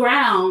on the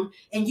ground,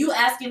 and you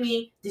asking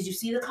me, did you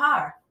see the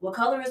car? What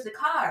color is the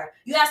car?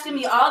 You asking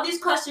me all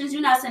these questions.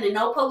 You're not sending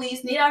no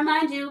police. Need I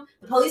remind you,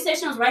 the police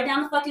station was right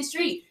down the fucking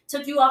street.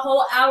 Took you a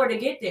whole hour to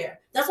get there.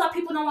 That's why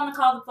people don't want to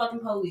call the fucking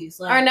police.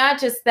 Like, or not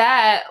just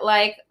that,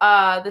 like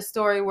the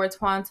story where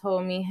Twan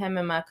told me him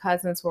and my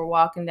cousins were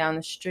walking down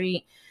the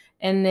street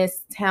in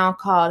this town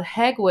called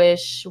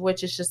Hegewisch,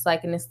 which is just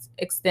like an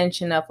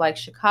extension of like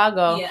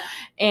Chicago. Yeah.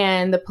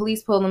 And the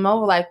police pulled them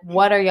over like,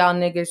 what are y'all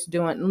niggers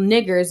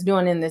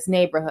doing in this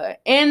neighborhood?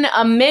 In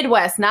a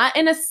Midwest, not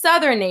in a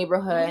Southern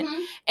neighborhood.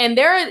 Mm-hmm. And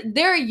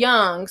they're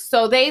young,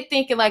 so they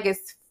thinking like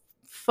it's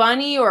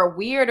funny or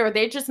weird, or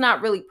they're just not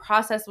really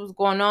process what's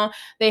going on.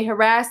 They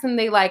harass them.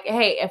 They like,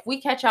 hey, if we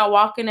catch y'all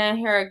walking in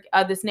here,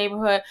 this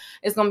neighborhood,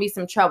 it's gonna be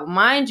some trouble.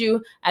 Mind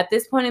you, at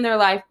this point in their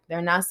life,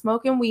 they're not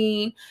smoking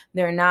weed.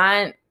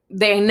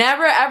 They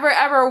never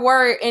ever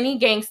were any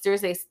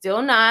gangsters. They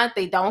still not.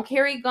 They don't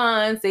carry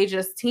guns. They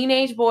just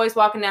teenage boys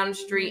walking down the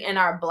street and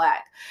are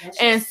black.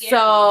 And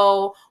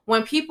so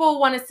when people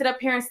want to sit up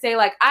here and say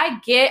like, I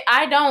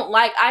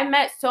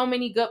met so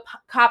many good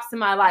cops in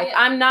my life. Yeah.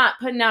 I'm not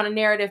putting out a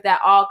narrative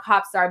that all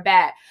cops are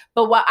bad.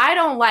 But what I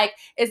don't like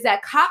is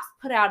that cops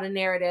put out a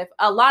narrative.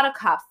 A lot of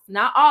cops,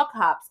 not all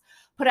cops,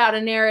 put out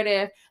a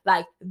narrative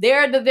like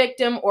they're the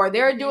victim or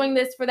they're doing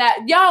this for that.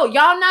 Y'all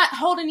not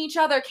holding each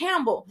other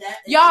accountable.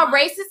 Y'all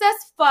racist as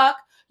fuck.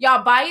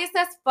 Y'all biased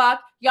as fuck.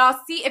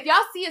 If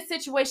y'all see a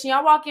situation,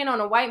 y'all walk in on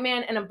a white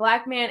man and a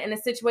black man in a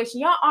situation,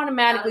 y'all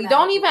automatically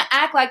don't even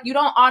act like you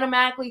don't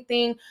automatically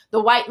think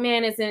the white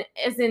man is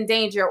in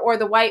danger or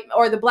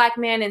the black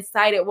man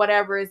incited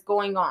whatever is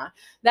going on.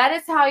 That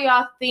is how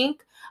y'all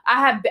think.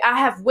 I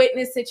have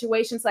witnessed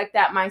situations like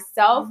that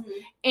myself.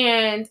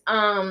 And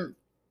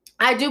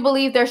I do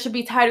believe there should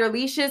be tighter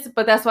leashes,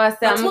 but that's why I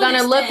said I'm going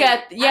to look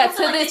at to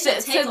this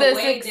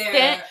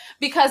extent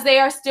because they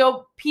are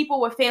still people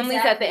with families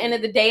at the Exactly. end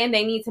of the day, and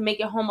they need to make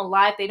it home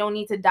alive. They don't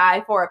need to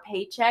die for a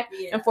paycheck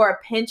Yeah. and for a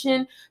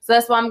pension. So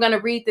that's why I'm going to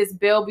read this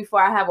bill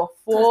before I have a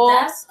full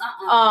that's,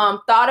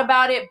 thought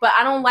about it. But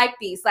I don't like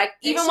these. Like,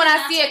 They even should when I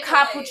not see a take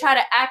cop away. who try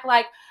to act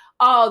like,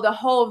 oh, the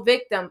whole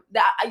victim,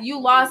 that you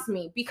lost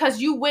me because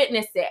you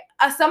witnessed it.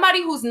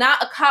 Somebody who's not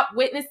a cop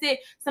witnessed it.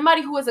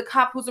 Somebody who is a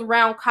cop who's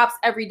around cops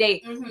every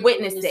day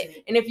witnessed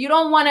it. And if you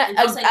don't want And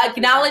don't to say nothing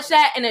acknowledge about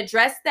that and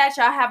address that,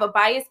 y'all have a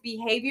biased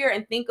behavior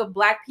and think of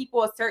Black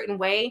people a certain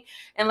way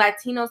and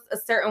Latinos a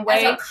certain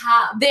way, As a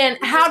cop, then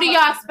you're how do supposed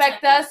y'all to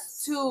expect protect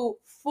us to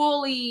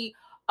fully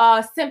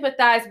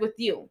sympathize with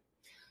you?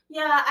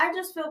 Yeah, I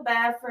just feel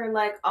bad for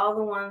like all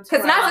the ones.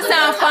 Because who are not to on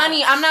sound the-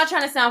 funny, I'm not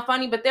trying to sound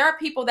funny, but there are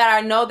people that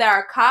I know that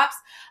are cops.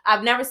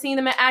 I've never seen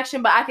them in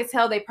action, but I could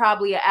tell they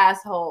probably an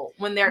asshole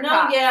when they're No,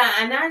 cops. yeah,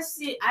 and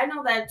I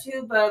know that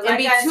too, but And like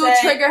be I too said,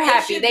 trigger it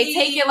happy. should They be-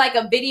 take it like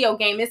a video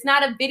game. It's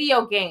not a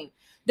video game.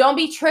 Don't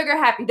be trigger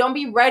happy. Don't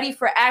be ready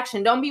for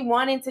action. Don't be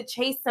wanting to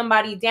chase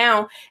somebody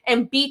down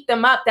and beat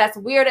them up. That's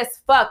weird as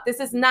fuck. This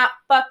is not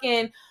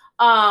fucking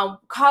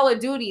Call of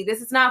Duty.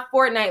 This is not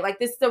Fortnite. Like,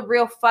 this is the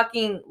real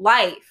fucking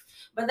life.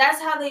 But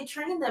that's how they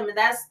train them, and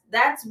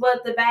that's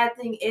what the bad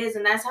thing is,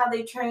 and that's how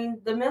they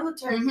train the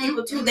military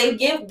people too. They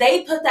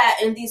put that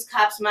in these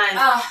cops' minds,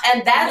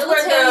 and that's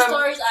where military the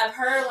stories I've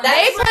heard. When They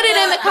That's put it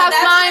in the where cops'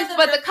 that's minds, where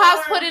but the the cops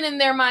reform- put it in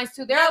their minds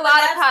too. There Yeah, are a but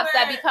lot of that's cops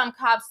that where- become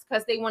cops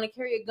because they want to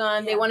carry a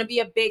gun. They Yeah. want to be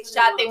a big They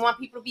shot. want They to. want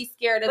people to be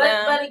scared of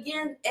them. But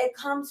again, it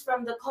comes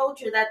from the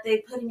culture that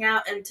they're putting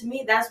out, and to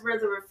me, that's where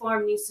the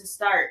reform needs to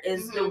start.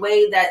 Is the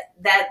way that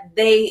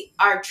they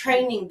are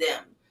training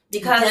them,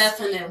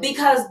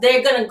 because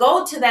they're gonna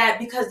go to that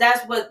because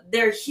that's what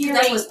they're hearing,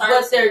 That's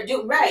what they're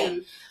doing, right?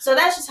 Mhm. So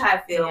that's just how I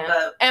feel. Yeah.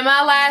 But And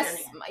my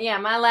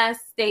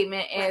last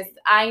statement is,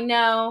 I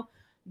know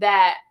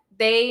that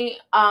they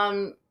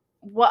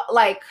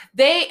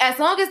as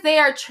long as they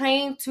are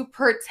trained to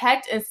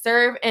protect and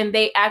serve, and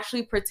they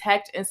actually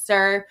protect and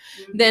serve,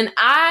 then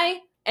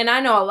I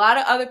know a lot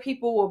of other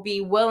people will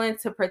be willing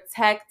to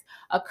protect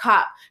a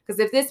cop. Because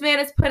if this man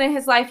is putting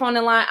his life on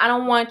the line, I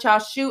don't want y'all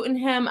shooting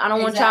him. I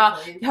don't want y'all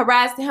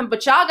harassing him.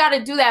 But y'all got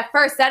to do that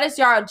first. That is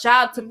y'all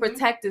job to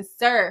protect and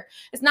serve.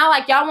 It's not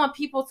like y'all want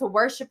people to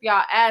worship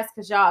y'all ass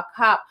because y'all a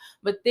cop,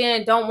 but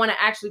then don't want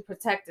to actually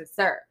protect and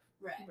serve.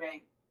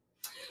 Right.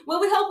 Well,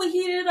 we hope we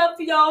heated it up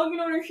for y'all. You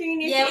know what I'm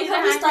saying? Yeah, we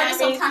hope we started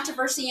some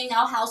controversy in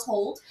y'all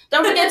household.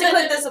 Don't forget to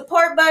click the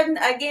support button.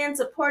 Again,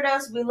 support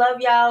us. We love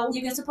y'all.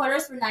 You can support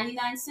us for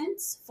 99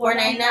 cents,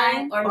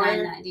 $4.99 or or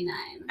 $9.99.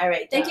 All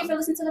right. Thank you for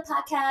listening to the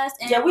podcast.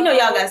 And yeah, we know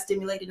y'all got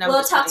stimulated.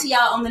 We'll talk to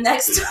y'all on the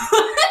next one.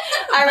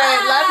 All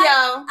right.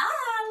 Love y'all.